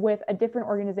or with a different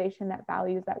organization that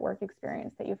values that work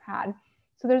experience that you've had.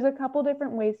 So there's a couple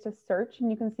different ways to search,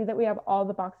 and you can see that we have all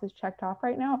the boxes checked off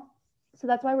right now. So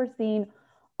that's why we're seeing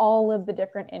all of the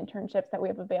different internships that we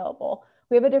have available.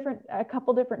 We have a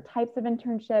couple different types of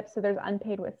internships. So there's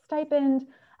unpaid with stipend,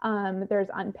 there's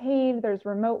unpaid, there's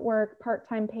remote work,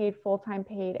 part-time paid, full-time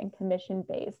paid, and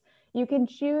commission-based. You can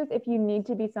choose if you need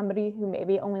to be somebody who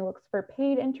maybe only looks for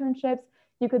paid internships.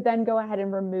 You could then go ahead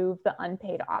and remove the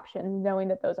unpaid option, knowing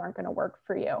that those aren't going to work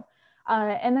for you.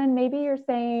 And then maybe you're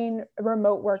saying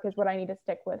remote work is what I need to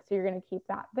stick with. So you're going to keep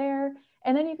that there.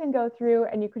 And then you can go through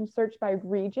and you can search by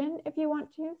region if you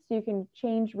want to. So you can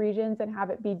change regions and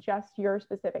have it be just your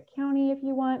specific county if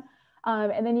you want.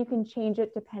 And then you can change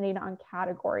it depending on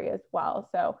category as well.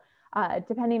 So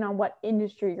depending on what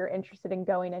industry you're interested in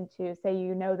going into, say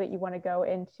you know that you want to go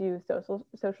into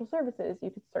social services,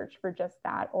 you could search for just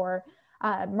that, or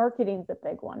marketing's a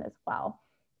big one as well.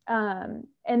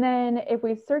 And then if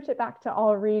we search it back to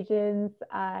all regions,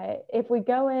 if we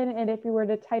go in and if we were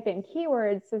to type in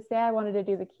keywords, so say I wanted to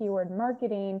do the keyword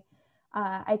marketing,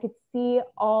 I could see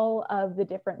all of the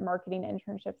different marketing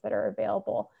internships that are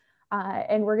available.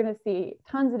 And we're going to see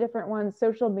tons of different ones.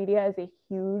 Social media is a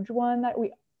huge one that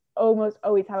we almost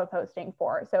always have a posting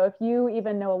for. So if you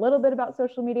even know a little bit about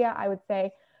social media, I would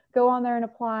say go on there and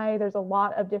apply. There's a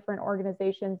lot of different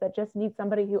organizations that just need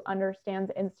somebody who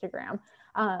understands Instagram.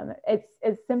 It's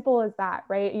as simple as that,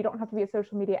 right? You don't have to be a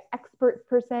social media expert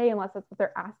per se, unless that's what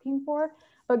they're asking for,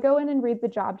 but go in and read the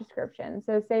job description.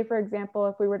 So say, for example,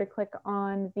 if we were to click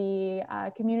on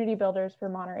the community builders for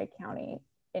Monterey County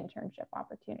internship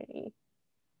opportunity,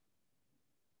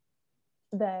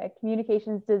 the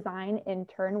communications design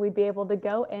intern, we'd be able to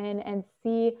go in and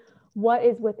see what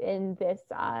is within this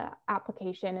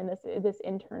application and this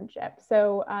internship.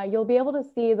 So you'll be able to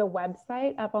see the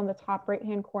website up on the top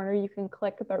right-hand corner. You can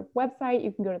click their website,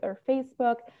 you can go to their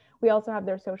Facebook. We also have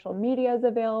their social medias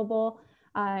available.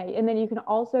 And then you can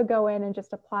also go in and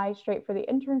just apply straight for the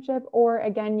internship, or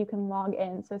again, you can log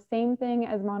in. So same thing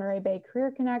as Monterey Bay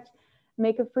Career Connect,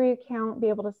 make a free account, be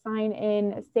able to sign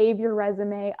in, save your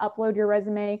resume, upload your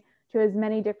resume to as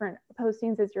many different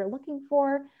postings as you're looking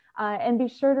for. And be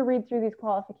sure to read through these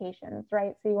qualifications,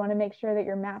 right? So you want to make sure that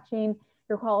you're matching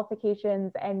your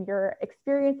qualifications and your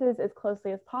experiences as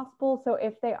closely as possible. So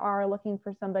if they are looking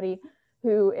for somebody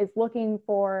who is looking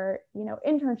for, you know,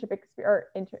 internship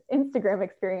or Instagram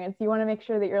experience, you want to make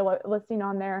sure that you're listing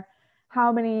on there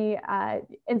how many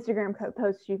Instagram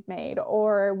posts you've made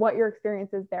or what your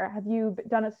experience is there. Have you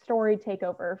done a story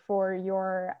takeover for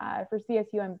your for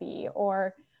CSUMB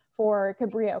or for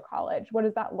Cabrillo College? What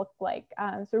does that look like?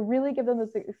 So really give them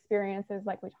those experiences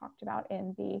like we talked about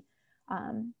in the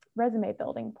resume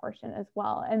building portion as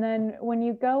well. And then when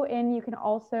you go in, you can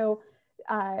also,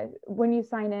 when you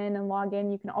sign in and log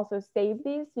in, you can also save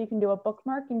these. So you can do a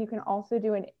bookmark, and you can also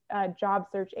do a job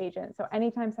search agent. So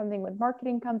anytime something with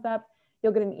marketing comes up,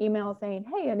 you'll get an email saying,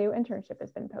 hey, a new internship has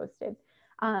been posted.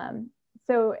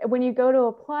 So when you go to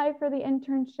apply for the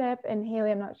internship, and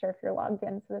Haley, I'm not sure if you're logged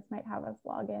in, so this might have us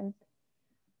log in.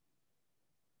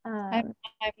 I'm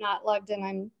not logged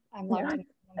in. I'm logged in.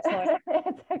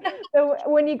 So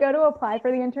when you go to apply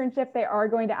for the internship, they are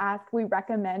going to ask, we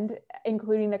recommend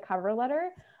including a cover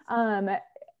letter.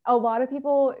 A lot of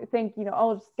people think, you know,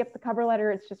 oh, just skip the cover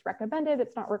letter. It's just recommended.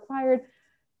 It's not required.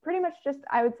 Pretty much just,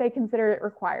 I would say, consider it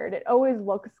required. It always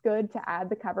looks good to add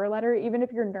the cover letter, even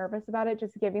if you're nervous about it,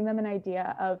 just giving them an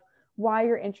idea of why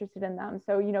you're interested in them.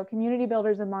 So, you know, community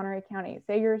builders in Monterey County,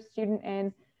 say you're a student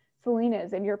in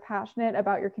Salinas and you're passionate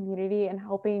about your community and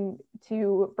helping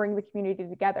to bring the community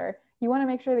together. You want to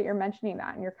make sure that you're mentioning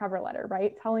that in your cover letter,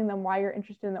 right? Telling them why you're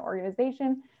interested in the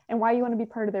organization and why you want to be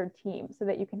part of their team so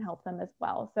that you can help them as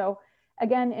well. So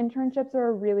again, internships are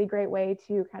a really great way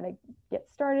to kind of get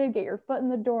started, get your foot in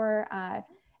the door,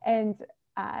 and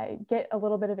get a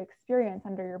little bit of experience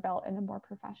under your belt in a more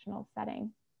professional setting.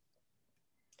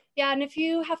 Yeah, and if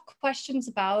you have questions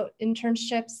about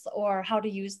internships or how to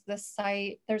use this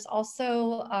site, there's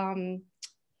also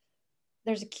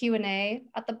there's a Q&A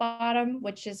at the bottom,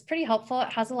 which is pretty helpful.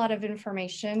 It has a lot of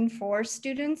information for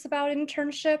students about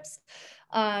internships,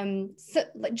 so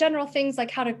general things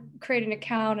like how to create an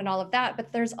account and all of that,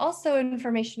 but there's also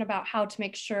information about how to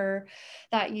make sure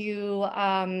that you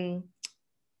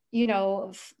you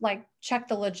know, like check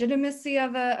the legitimacy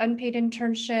of an unpaid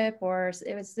internship, or is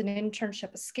an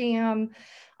internship a scam,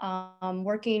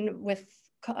 working with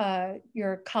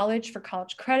your college for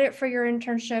college credit for your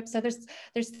internship. So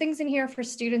there's things in here for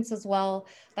students as well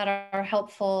that are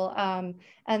helpful.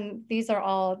 And these are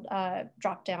all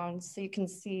drop downs. So you can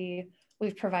see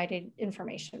we've provided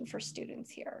information for students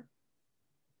here.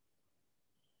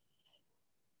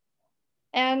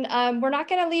 And we're not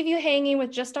going to leave you hanging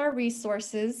with just our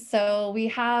resources. So we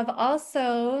have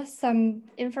also some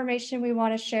information we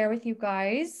want to share with you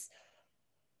guys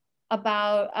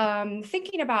about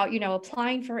thinking about, you know,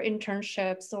 applying for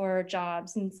internships or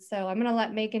jobs. And so I'm going to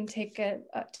let Megan take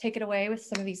it away with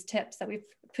some of these tips that we've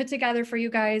put together for you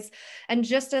guys. And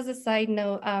just as a side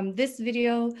note, this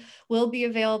video will be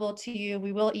available to you.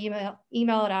 We will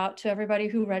email it out to everybody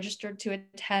who registered to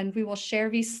attend. We will share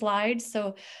these slides.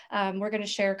 So we're going to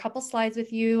share a couple slides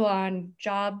with you on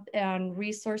job and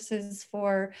resources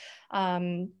for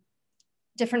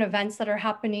different events that are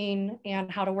happening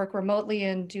and how to work remotely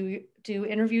and do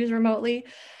interviews remotely.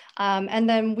 And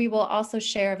then we will also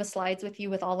share the slides with you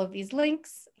with all of these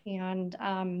links, and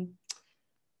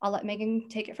I'll let Megan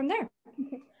take it from there.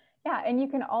 Yeah, and you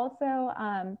can also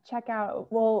check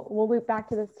out, we'll loop back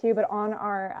to this too, but on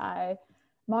our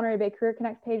Monterey Bay Career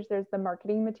Connect page, there's the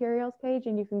marketing materials page,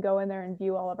 and you can go in there and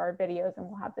view all of our videos, and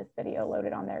we'll have this video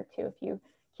loaded on there too if you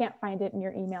can't find it in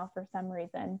your email for some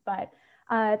reason. But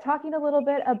talking a little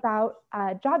bit about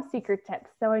job seeker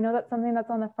tips. So I know that's something that's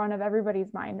on the front of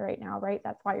everybody's mind right now, right?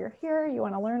 That's why you're here. You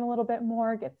want to learn a little bit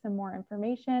more, get some more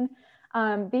information.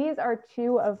 These are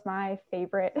two of my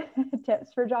favorite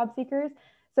tips for job seekers.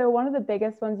 So one of the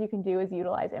biggest ones you can do is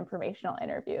utilize informational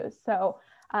interviews. So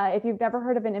if you've never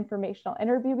heard of an informational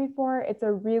interview before, it's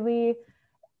a really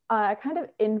kind of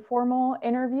informal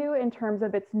interview in terms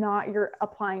of it's not you're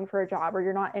applying for a job or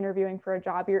you're not interviewing for a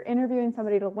job. You're interviewing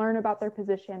somebody to learn about their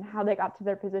position, how they got to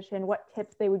their position, what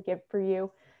tips they would give for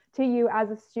you to you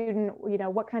as a student, you know,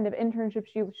 what kind of internships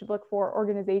you should look for,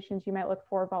 organizations you might look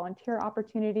for, volunteer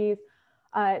opportunities.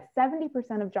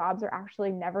 70% of jobs are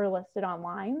actually never listed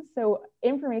online. So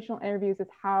informational interviews is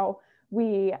how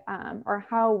we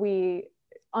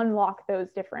unlock those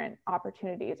different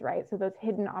opportunities, right? So those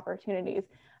hidden opportunities.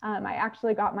 I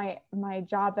actually got my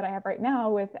job that I have right now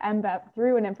with MBEP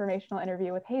through an informational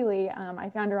interview with Haley. I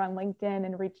found her on LinkedIn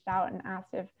and reached out and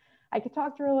asked if I could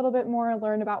talk to her a little bit more,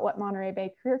 learn about what Monterey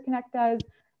Bay Career Connect does.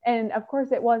 And of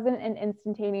course, it wasn't an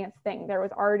instantaneous thing. There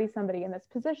was already somebody in this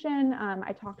position.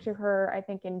 I talked to her, I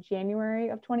think, in January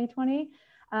of 2020.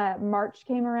 March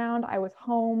came around. I was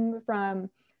home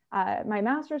from my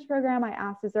master's program. I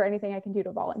asked, is there anything I can do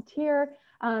to volunteer?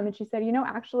 And she said, you know,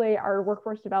 actually, our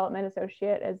workforce development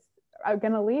associate is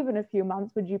going to leave in a few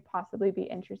months. Would you possibly be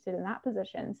interested in that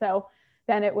position? So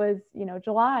then it was, you know,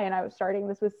 July, and I was starting.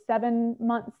 This was 7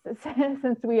 months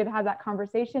since we had that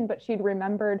conversation, but she'd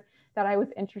remembered that I was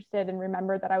interested and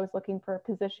remembered that I was looking for a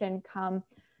position come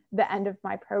the end of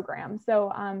my program.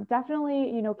 So definitely,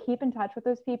 you know, keep in touch with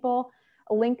those people.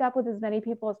 Link up with as many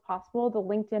people as possible. The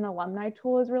LinkedIn alumni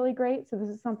tool is really great. So this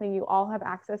is something you all have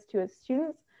access to as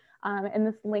students. And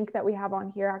this link that we have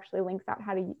on here actually links out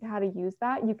how to use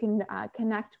that. You can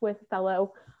connect with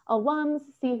fellow alums,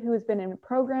 see who's been in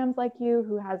programs like you,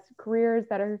 who has careers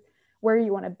that are where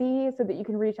you want to be, so that you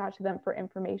can reach out to them for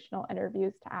informational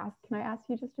interviews to ask, can I ask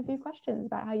you just a few questions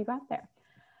about how you got there?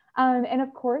 And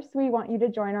of course, we want you to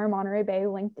join our Monterey Bay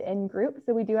LinkedIn group.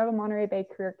 So we do have a Monterey Bay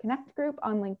Career Connect group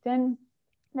on LinkedIn.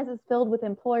 This is filled with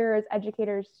employers,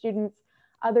 educators, students,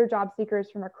 other job seekers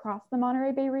from across the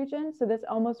Monterey Bay region. So this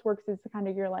almost works as kind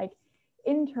of your like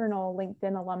internal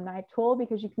LinkedIn alumni tool,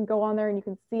 because you can go on there and you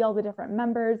can see all the different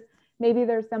members. Maybe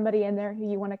there's somebody in there who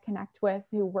you want to connect with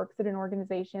who works at an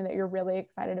organization that you're really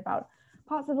excited about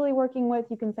possibly working with.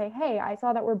 You can say, hey, I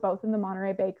saw that we're both in the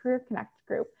Monterey Bay Career Connect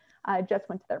group. Just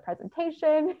went to their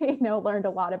presentation, you know, learned a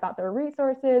lot about their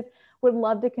resources, would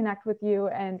love to connect with you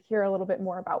and hear a little bit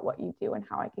more about what you do and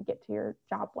how I could get to your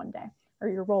job one day or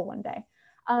your role one day.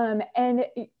 And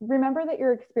remember that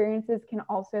your experiences can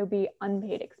also be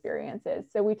unpaid experiences.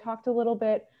 So we talked a little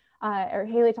bit, or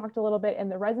Haley talked a little bit in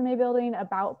the resume building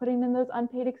about putting in those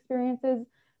unpaid experiences.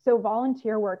 So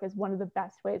volunteer work is one of the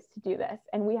best ways to do this.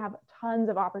 And we have tons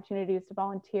of opportunities to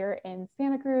volunteer in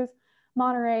Santa Cruz,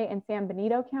 Monterey, and San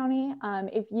Benito County.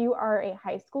 If you are a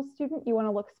high school student, you want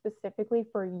to look specifically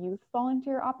for youth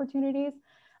volunteer opportunities.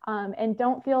 And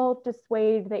don't feel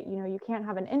dissuaded that, you know, you can't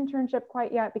have an internship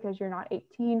quite yet because you're not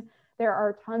 18. There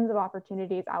are tons of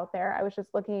opportunities out there. I was just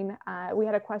looking, we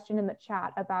had a question in the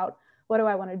chat about what do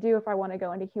I want to do if I want to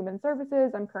go into human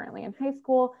services? I'm currently in high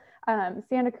school.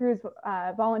 Santa Cruz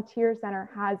Volunteer Center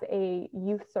has a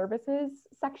youth services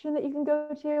section that you can go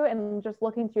to, and just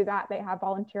looking through that, they have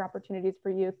volunteer opportunities for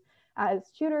youth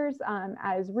as tutors,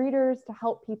 as readers, to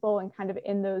help people and kind of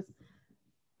in those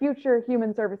future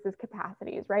human services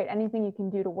capacities, right? Anything you can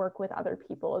do to work with other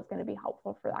people is going to be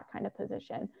helpful for that kind of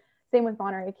position. Same with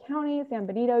Monterey County, San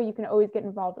Benito, you can always get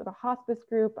involved with a hospice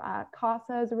group.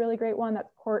 CASA is a really great one.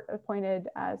 That's court-appointed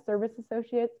service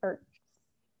associates, or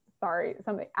sorry,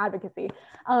 something advocacy.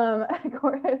 And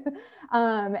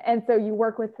so you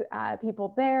work with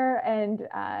people there, and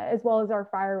as well as our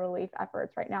fire relief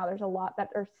efforts. Right now, there's a lot that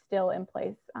are still in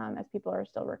place as people are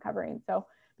still recovering. So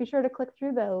be sure to click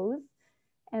through those.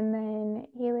 And then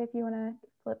Haley, if you want to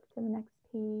flip to the next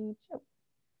page. Oh.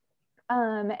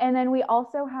 And then we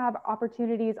also have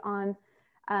opportunities on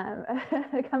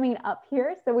coming up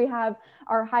here. So we have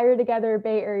our Hire Together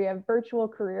Bay Area Virtual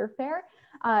Career Fair.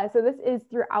 So this is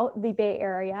throughout the Bay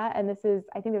Area, and this is,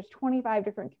 I think there's 25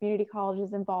 different community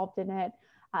colleges involved in it.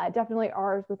 Definitely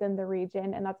ours within the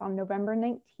region, and that's on November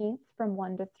 19th from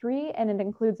 1 to 3, and it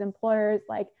includes employers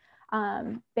like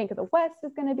Bank of the West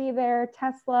is going to be there,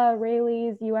 Tesla,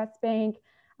 Rayleigh's, US Bank,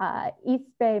 East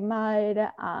Bay Mud,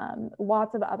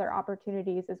 lots of other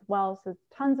opportunities as well. So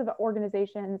tons of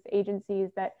organizations,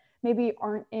 agencies that maybe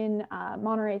aren't in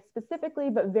Monterey specifically,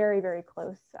 but very, very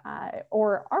close,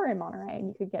 or are in Monterey, and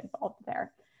you could get involved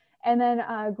there. And then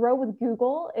Grow with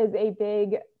Google is a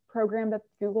big program that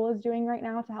Google is doing right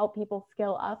now to help people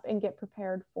skill up and get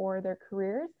prepared for their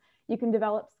careers. You can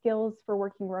develop skills for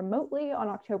working remotely on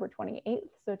October 28th,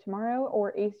 so tomorrow,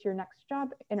 or ace your next job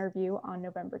interview on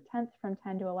November 10th from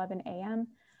 10 to 11 a.m.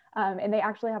 And they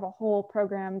actually have a whole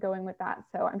program going with that.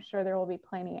 So I'm sure there will be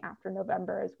plenty after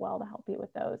November as well to help you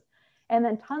with those. And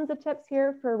then tons of tips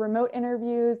here for remote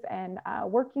interviews and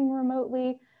working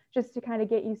remotely, just to kind of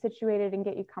get you situated and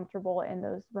get you comfortable in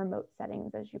those remote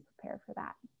settings as you prepare for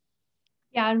that.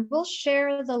 Yeah, and we'll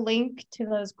share the link to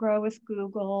those Grow with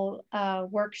Google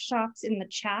workshops in the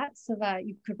chat so that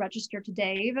you could register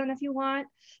today, even if you want.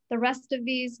 The rest of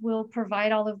these, will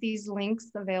provide all of these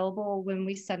links available when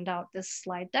we send out this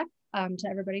slide deck to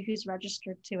everybody who's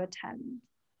registered to attend.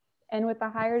 And with the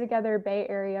Hire Together Bay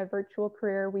Area virtual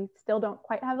career, we still don't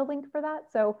quite have a link for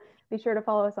that. So be sure to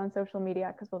follow us on social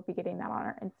media because we'll be getting that on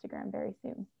our Instagram very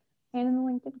soon and in the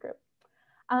LinkedIn group.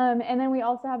 And then we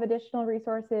also have additional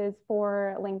resources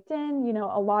for LinkedIn. You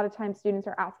know, a lot of times students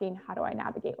are asking, how do I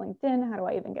navigate LinkedIn? How do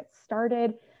I even get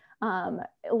started?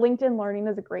 LinkedIn Learning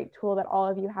is a great tool that all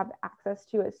of you have access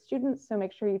to as students, so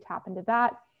make sure you tap into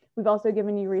that. We've also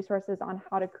given you resources on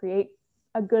how to create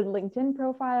a good LinkedIn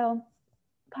profile.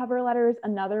 Cover letters,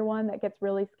 another one that gets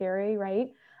really scary,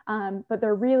 right? But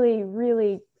they're really,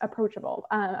 really approachable.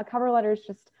 A cover letter is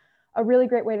just a really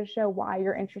great way to show why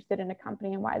you're interested in a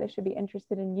company and why they should be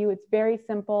interested in you. It's very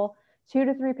simple, 2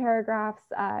 to 3 paragraphs,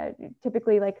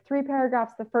 typically like 3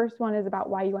 paragraphs. The first one is about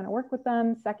why you want to work with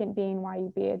them, second being why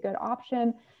you'd be a good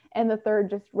option, and the third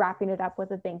just wrapping it up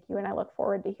with a thank you. And I look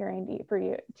forward to hearing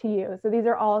to you. So these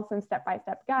are all some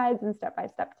step-by-step guides and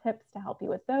step-by-step tips to help you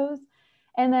with those.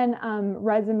 And then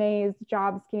resumes,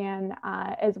 job scan,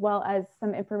 as well as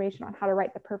some information on how to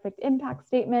write the perfect impact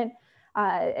statement.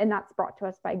 And that's brought to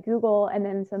us by Google, and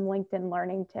then some LinkedIn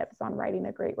Learning tips on writing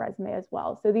a great resume as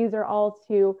well. So these are all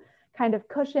to kind of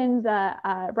cushion the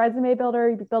resume builder.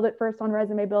 You build it first on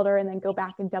Resume Builder and then go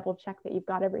back and double check that you've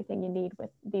got everything you need with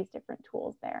these different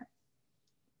tools there.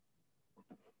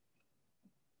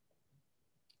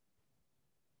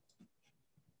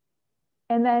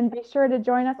 And then be sure to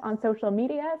join us on social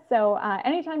media. So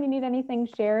anytime you need anything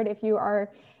shared, if you are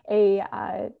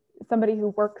somebody who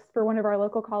works for one of our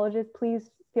local colleges, please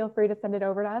feel free to send it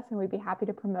over to us and we'd be happy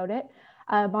to promote it.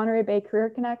 Monterey Bay Career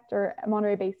Connect, or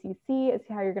Monterey Bay CC, is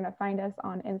how you're going to find us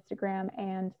on Instagram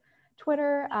and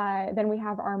Twitter. Then we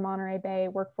have our Monterey Bay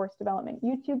Workforce Development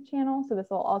YouTube channel. So this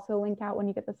will also link out when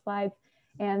you get the slides.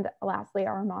 And lastly,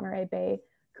 our Monterey Bay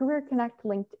Career Connect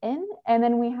LinkedIn. And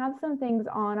then we have some things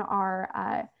on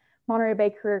our Monterey Bay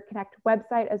Career Connect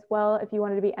website as well. If you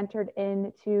wanted to be entered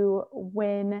in to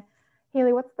win,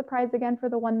 Haley, what's the prize again for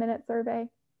the 1-minute survey?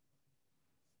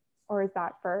 Or is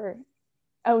that for,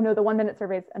 oh no, the 1-minute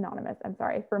survey is anonymous. I'm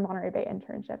sorry, for Monterey Bay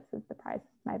Internships is the prize,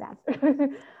 my bad.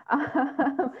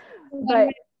 But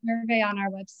survey on our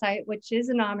website, which is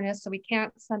anonymous, so we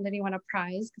can't send anyone a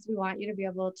prize because we want you to be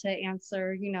able to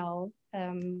answer, you know,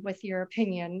 with your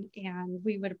opinion. And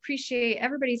we would appreciate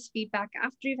everybody's feedback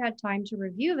after you've had time to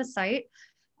review the site.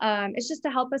 It's just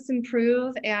to help us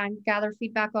improve and gather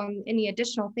feedback on any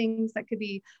additional things that could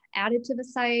be added to the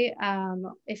site.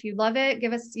 If you love it,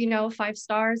 give us, you know, 5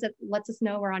 stars. It lets us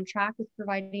know we're on track with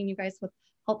providing you guys with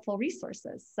helpful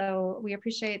resources. So we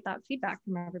appreciate that feedback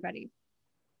from everybody.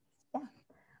 Yeah.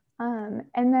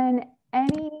 And then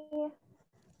any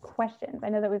questions? I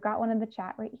know that we've got one in the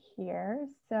chat right here.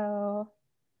 So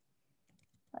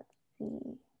let's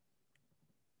see.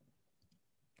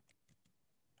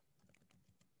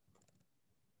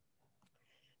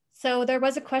 So there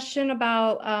was a question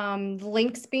about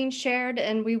links being shared,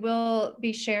 and we will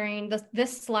be sharing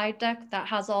this slide deck that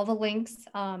has all the links,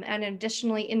 and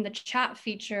additionally in the chat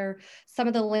feature, some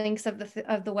of the links of the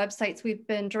websites we've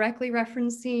been directly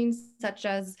referencing, such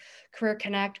as Career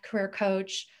Connect, Career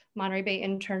Coach, Monterey Bay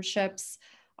Internships,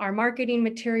 our marketing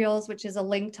materials, which is a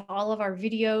link to all of our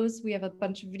videos. We have a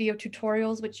bunch of video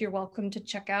tutorials, which you're welcome to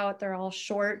check out. They're all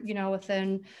short, you know,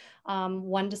 within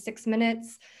 1 to 6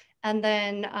 minutes. And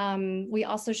then we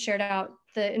also shared out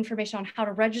the information on how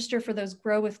to register for those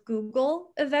Grow with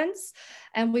Google events.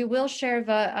 And we will share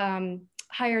the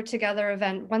Hire Together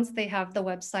event once they have the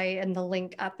website and the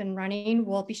link up and running.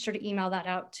 We'll be sure to email that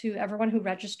out to everyone who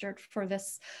registered for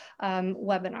this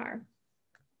webinar.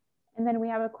 And then we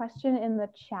have a question in the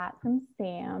chat from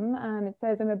Sam. It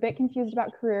says, I'm a bit confused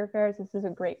about career fairs. This is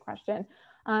a great question.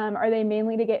 Are they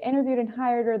mainly to get interviewed and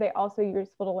hired, or are they also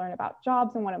useful to learn about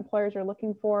jobs and what employers are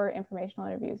looking for, informational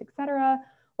interviews, etc.?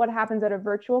 What happens at a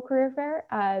virtual career fair?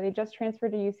 They just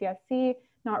transferred to UCSC,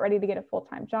 not ready to get a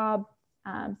full-time job.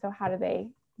 So how do they,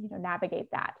 you know, navigate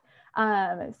that?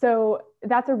 So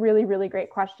that's a really, really great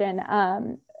question.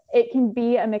 it can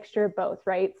be a mixture of both,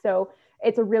 right? So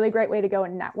it's a really great way to go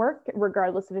and network,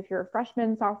 regardless of if you're a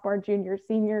freshman, sophomore, junior,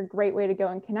 senior. Great way to go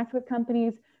and connect with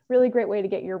companies. Really great way to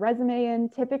get your resume in.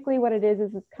 Typically what it is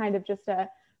it's kind of just a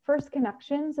first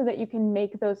connection so that you can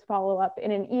make those follow up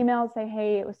in an email, say,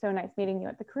 hey, it was so nice meeting you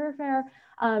at the career fair.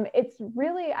 It's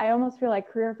really, I almost feel like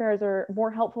career fairs are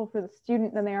more helpful for the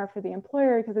student than they are for the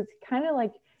employer, because it's kind of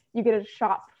like you get a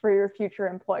shop for your future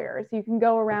employer. So you can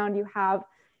go around, you have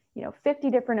 50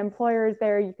 different employers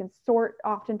there. You can sort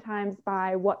oftentimes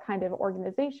by what kind of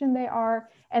organization they are,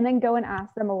 and then go and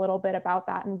ask them a little bit about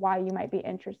that and why you might be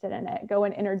interested in it. Go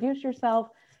and introduce yourself,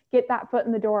 get that foot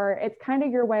in the door. It's kind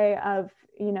of your way of,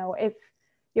 if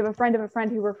you have a friend of a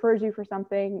friend who refers you for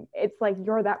something, it's like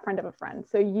you're that friend of a friend.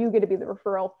 So you get to be the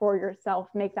referral for yourself,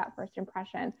 make that first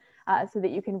impression, so that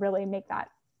you can really make that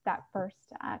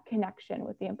first connection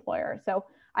with the employer. So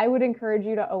I would encourage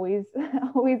you to always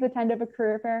attend a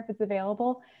career fair if it's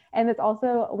available. And this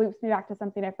also loops me back to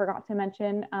something I forgot to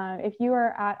mention. If you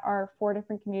are at our 4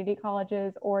 different community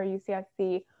colleges or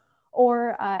UCSC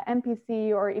or MPC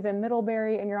or even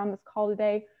Middlebury and you're on this call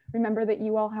today, remember that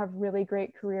you all have really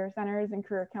great career centers and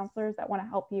career counselors that want to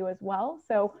help you as well.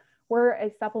 So we're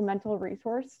a supplemental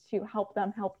resource to help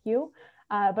them help you.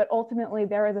 But ultimately,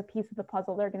 there is a piece of the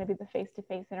puzzle. They're going to be the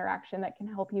face-to-face interaction that can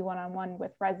help you one-on-one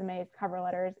with resumes, cover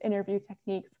letters, interview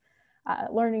techniques,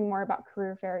 learning more about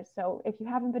career fairs. So if you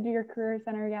haven't been to your career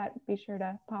center yet, be sure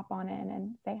to pop on in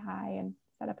and say hi and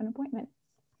set up an appointment.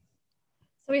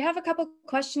 So we have a couple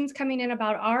questions coming in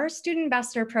about our student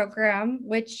ambassador program,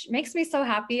 which makes me so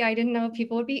happy. I didn't know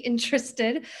people would be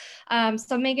interested.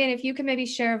 So Megan, if you can maybe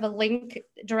share the link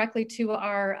directly to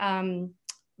our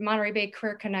Monterey Bay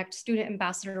Career Connect student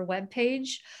ambassador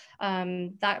webpage.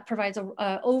 That provides an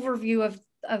overview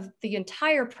of the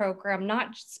entire program,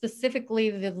 not specifically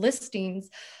the listings.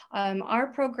 Our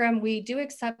program, we do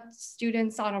accept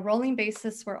students on a rolling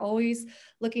basis. We're always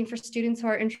looking for students who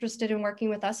are interested in working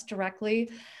with us directly.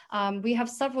 We have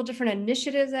several different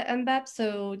initiatives at MBEP,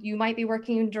 so you might be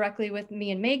working directly with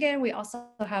me and Megan. We also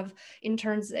have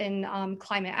interns in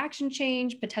climate action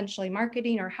change, potentially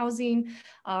marketing or housing,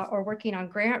 or working on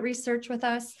grant research with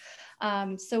us.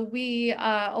 So we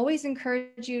always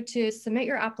encourage you to submit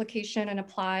your application and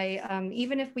apply.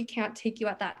 Even if we can't take you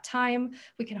at that time,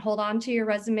 we can hold on to your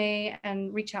resume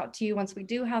and reach out to you once we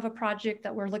do have a project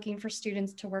that we're looking for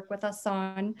students to work with us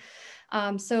on.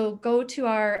 So go to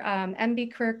our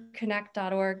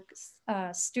mbcareerconnect.org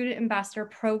student ambassador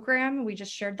program. We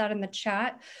just shared that in the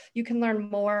chat. You can learn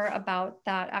more about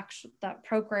that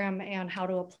program and how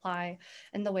to apply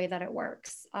and the way that it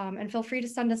works. And feel free to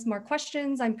send us more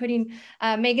questions. I'm putting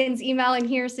Megan's email in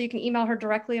here so you can email her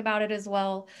directly about it as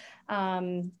well.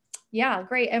 Yeah,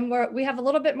 great. And we have a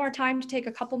little bit more time to take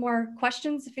a couple more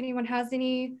questions if anyone has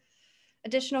any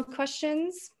additional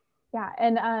questions. Yeah,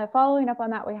 and following up on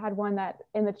that, we had one that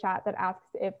in the chat that asks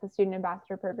if the student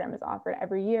ambassador program is offered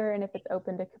every year and if it's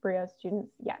open to Cabrillo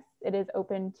students. Yes, it is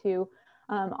open to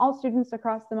all students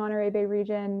across the Monterey Bay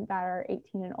region that are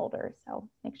 18 and older. So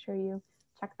make sure you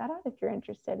check that out if you're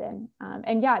interested in.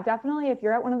 And yeah, definitely if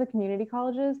you're at one of the community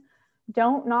colleges,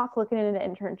 don't knock looking into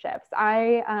internships.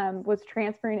 I was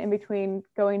transferring in between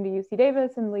going to UC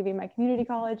Davis and leaving my community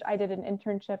college. I did an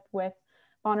internship with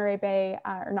Monterey Bay,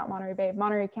 or not Monterey Bay,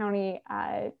 Monterey County,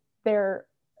 their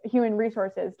human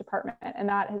resources department. And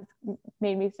that has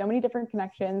made me so many different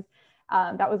connections.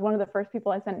 That was one of the first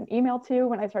people I sent an email to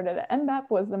when I started at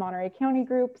MBEP was the Monterey County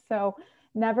group. So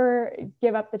never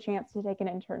give up the chance to take an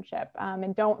internship.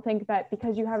 And don't think that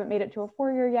because you haven't made it to a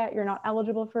 4-year yet, you're not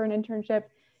eligible for an internship.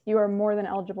 You are more than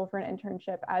eligible for an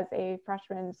internship as a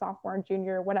freshman, sophomore,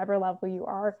 junior, whatever level you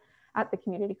are at the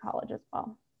community college as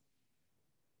well.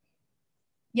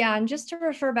 Yeah, and just to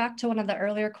refer back to one of the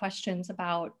earlier questions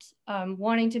about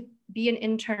wanting to be an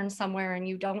intern somewhere and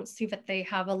you don't see that they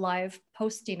have a live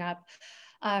posting up.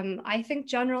 I think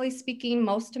generally speaking,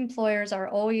 most employers are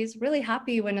always really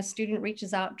happy when a student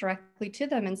reaches out directly to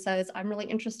them and says, I'm really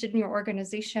interested in your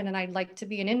organization and I'd like to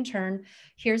be an intern.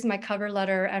 Here's my cover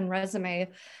letter and resume.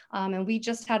 And we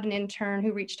just had an intern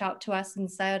who reached out to us and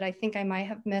said, I think I might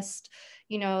have missed,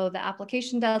 the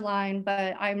application deadline,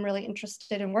 but I'm really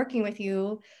interested in working with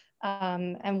you.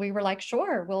 And we were like,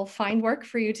 sure, we'll find work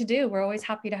for you to do. We're always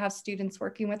happy to have students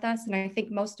working with us. And I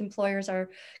think most employers are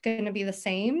going to be the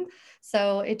same.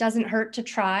 So it doesn't hurt to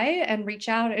try and reach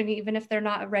out. And even if they're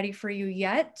not ready for you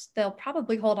yet, they'll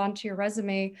probably hold on to your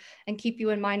resume and keep you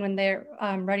in mind when they're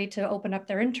ready to open up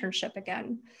their internship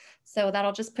again. So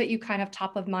that'll just put you kind of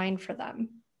top of mind for them.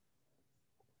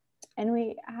 And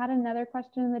we had another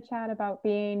question in the chat about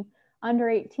being under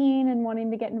 18 and wanting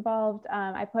to get involved,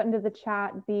 I put into the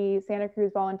chat the Santa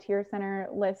Cruz Volunteer Center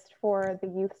list for the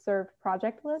Youth Served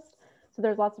project list. So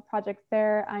there's lots of projects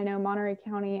there. I know Monterey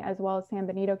County as well as San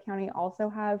Benito County also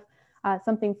have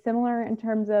something similar in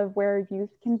terms of where youth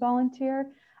can volunteer.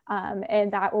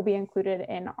 And that will be included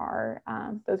in our,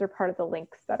 those are part of the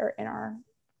links that are in our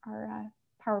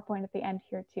PowerPoint at the end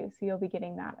here too. So you'll be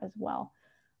getting that as well.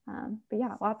 But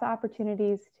yeah, lots of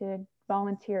opportunities to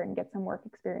volunteer and get some work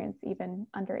experience even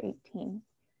under 18.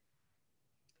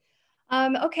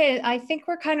 Okay, I think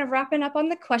we're kind of wrapping up on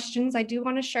the questions. I do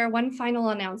want to share one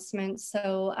final announcement.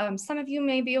 So some of you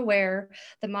may be aware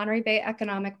the Monterey Bay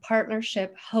Economic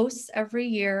Partnership hosts every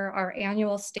year our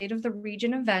annual State of the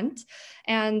Region event.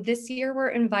 And this year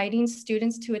we're inviting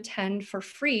students to attend for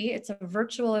free. It's a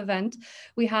virtual event.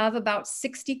 We have about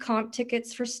 60 comp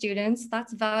tickets for students.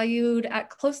 That's valued at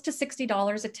close to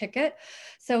 $60 a ticket.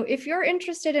 So if you're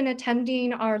interested in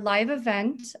attending our live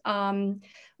event,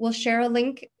 we'll share a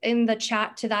link in the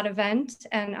chat to that event,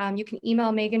 and you can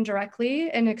email Megan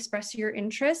directly and express your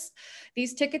interest.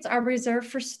 These tickets are reserved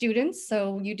for students,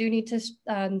 so you do need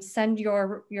to send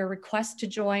your request to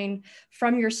join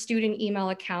from your student email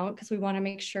account, because we want to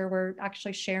make sure we're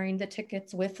actually sharing the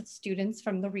tickets with students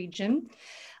from the region.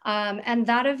 And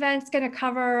that event's going to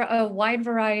cover a wide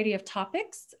variety of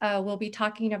topics. We'll be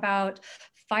talking about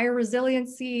fire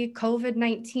resiliency,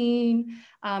 COVID-19,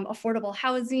 affordable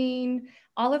housing,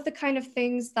 all of the kind of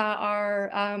things that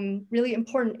are really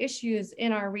important issues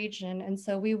in our region. And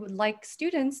so we would like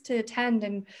students to attend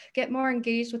and get more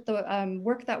engaged with the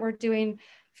work that we're doing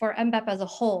for MBEP as a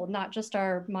whole, not just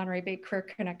our Monterey Bay Career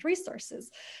Connect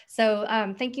resources. So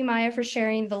thank you, Maya, for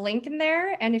sharing the link in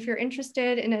there. And if you're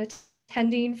interested in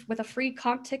attending with a free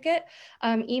comp ticket,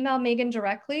 email Megan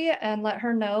directly and let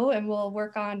her know, and we'll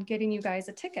work on getting you guys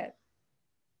a ticket.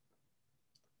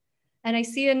 And I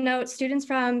see a note, students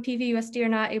from PVUSD are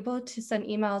not able to send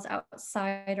emails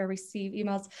outside or receive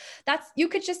emails. You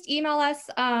could just email us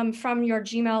from your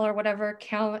Gmail or whatever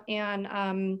account,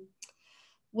 and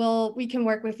we can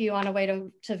work with you on a way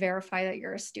to verify that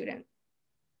you're a student.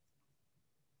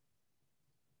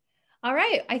 All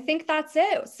right, I think that's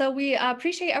it. So we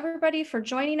appreciate everybody for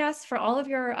joining us, for all of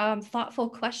your thoughtful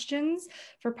questions,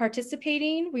 for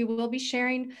participating. We will be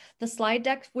sharing the slide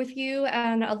deck with you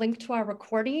and a link to our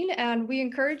recording. And we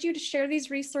encourage you to share these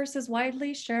resources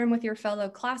widely, share them with your fellow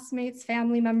classmates,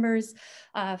 family members,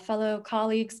 fellow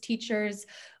colleagues, teachers.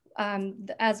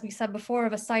 As we said before,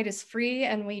 the site is free,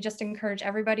 and we just encourage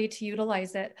everybody to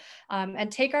utilize it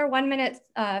and take our 1-minute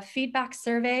feedback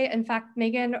survey. In fact,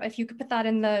 Megan, if you could put that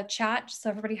in the chat so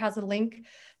everybody has a link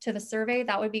to the survey,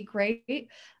 that would be great.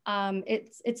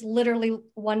 It's literally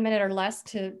 1 minute or less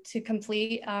to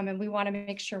complete, and we want to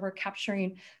make sure we're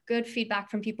capturing good feedback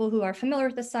from people who are familiar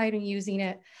with the site and using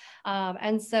it.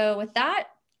 And so with that,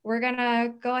 we're gonna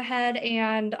go ahead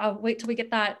and wait till we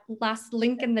get that last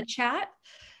link in the chat.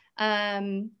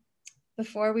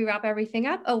 Before we wrap everything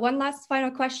up. Oh, one last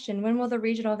final question. When will the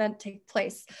regional event take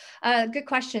place? Good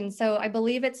question. So I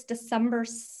believe it's December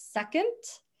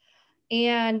 2nd,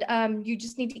 and you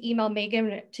just need to email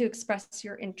Megan to express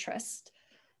your interest.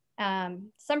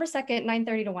 December 2nd,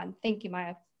 9:30 to 1. Thank you,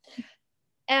 Maya.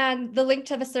 And the link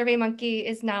to the SurveyMonkey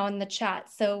is now in the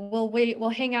chat. So we'll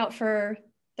hang out for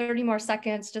 30 more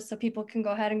seconds just so people can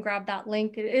go ahead and grab that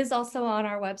link. It is also on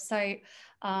our website.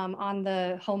 On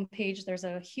the homepage, there's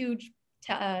a huge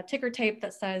ticker tape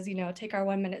that says, take our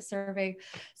 1-minute survey.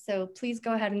 So please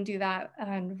go ahead and do that.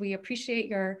 And we appreciate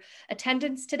your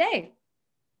attendance today.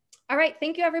 All right,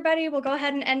 thank you, everybody. We'll go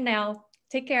ahead and end now.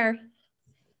 Take care.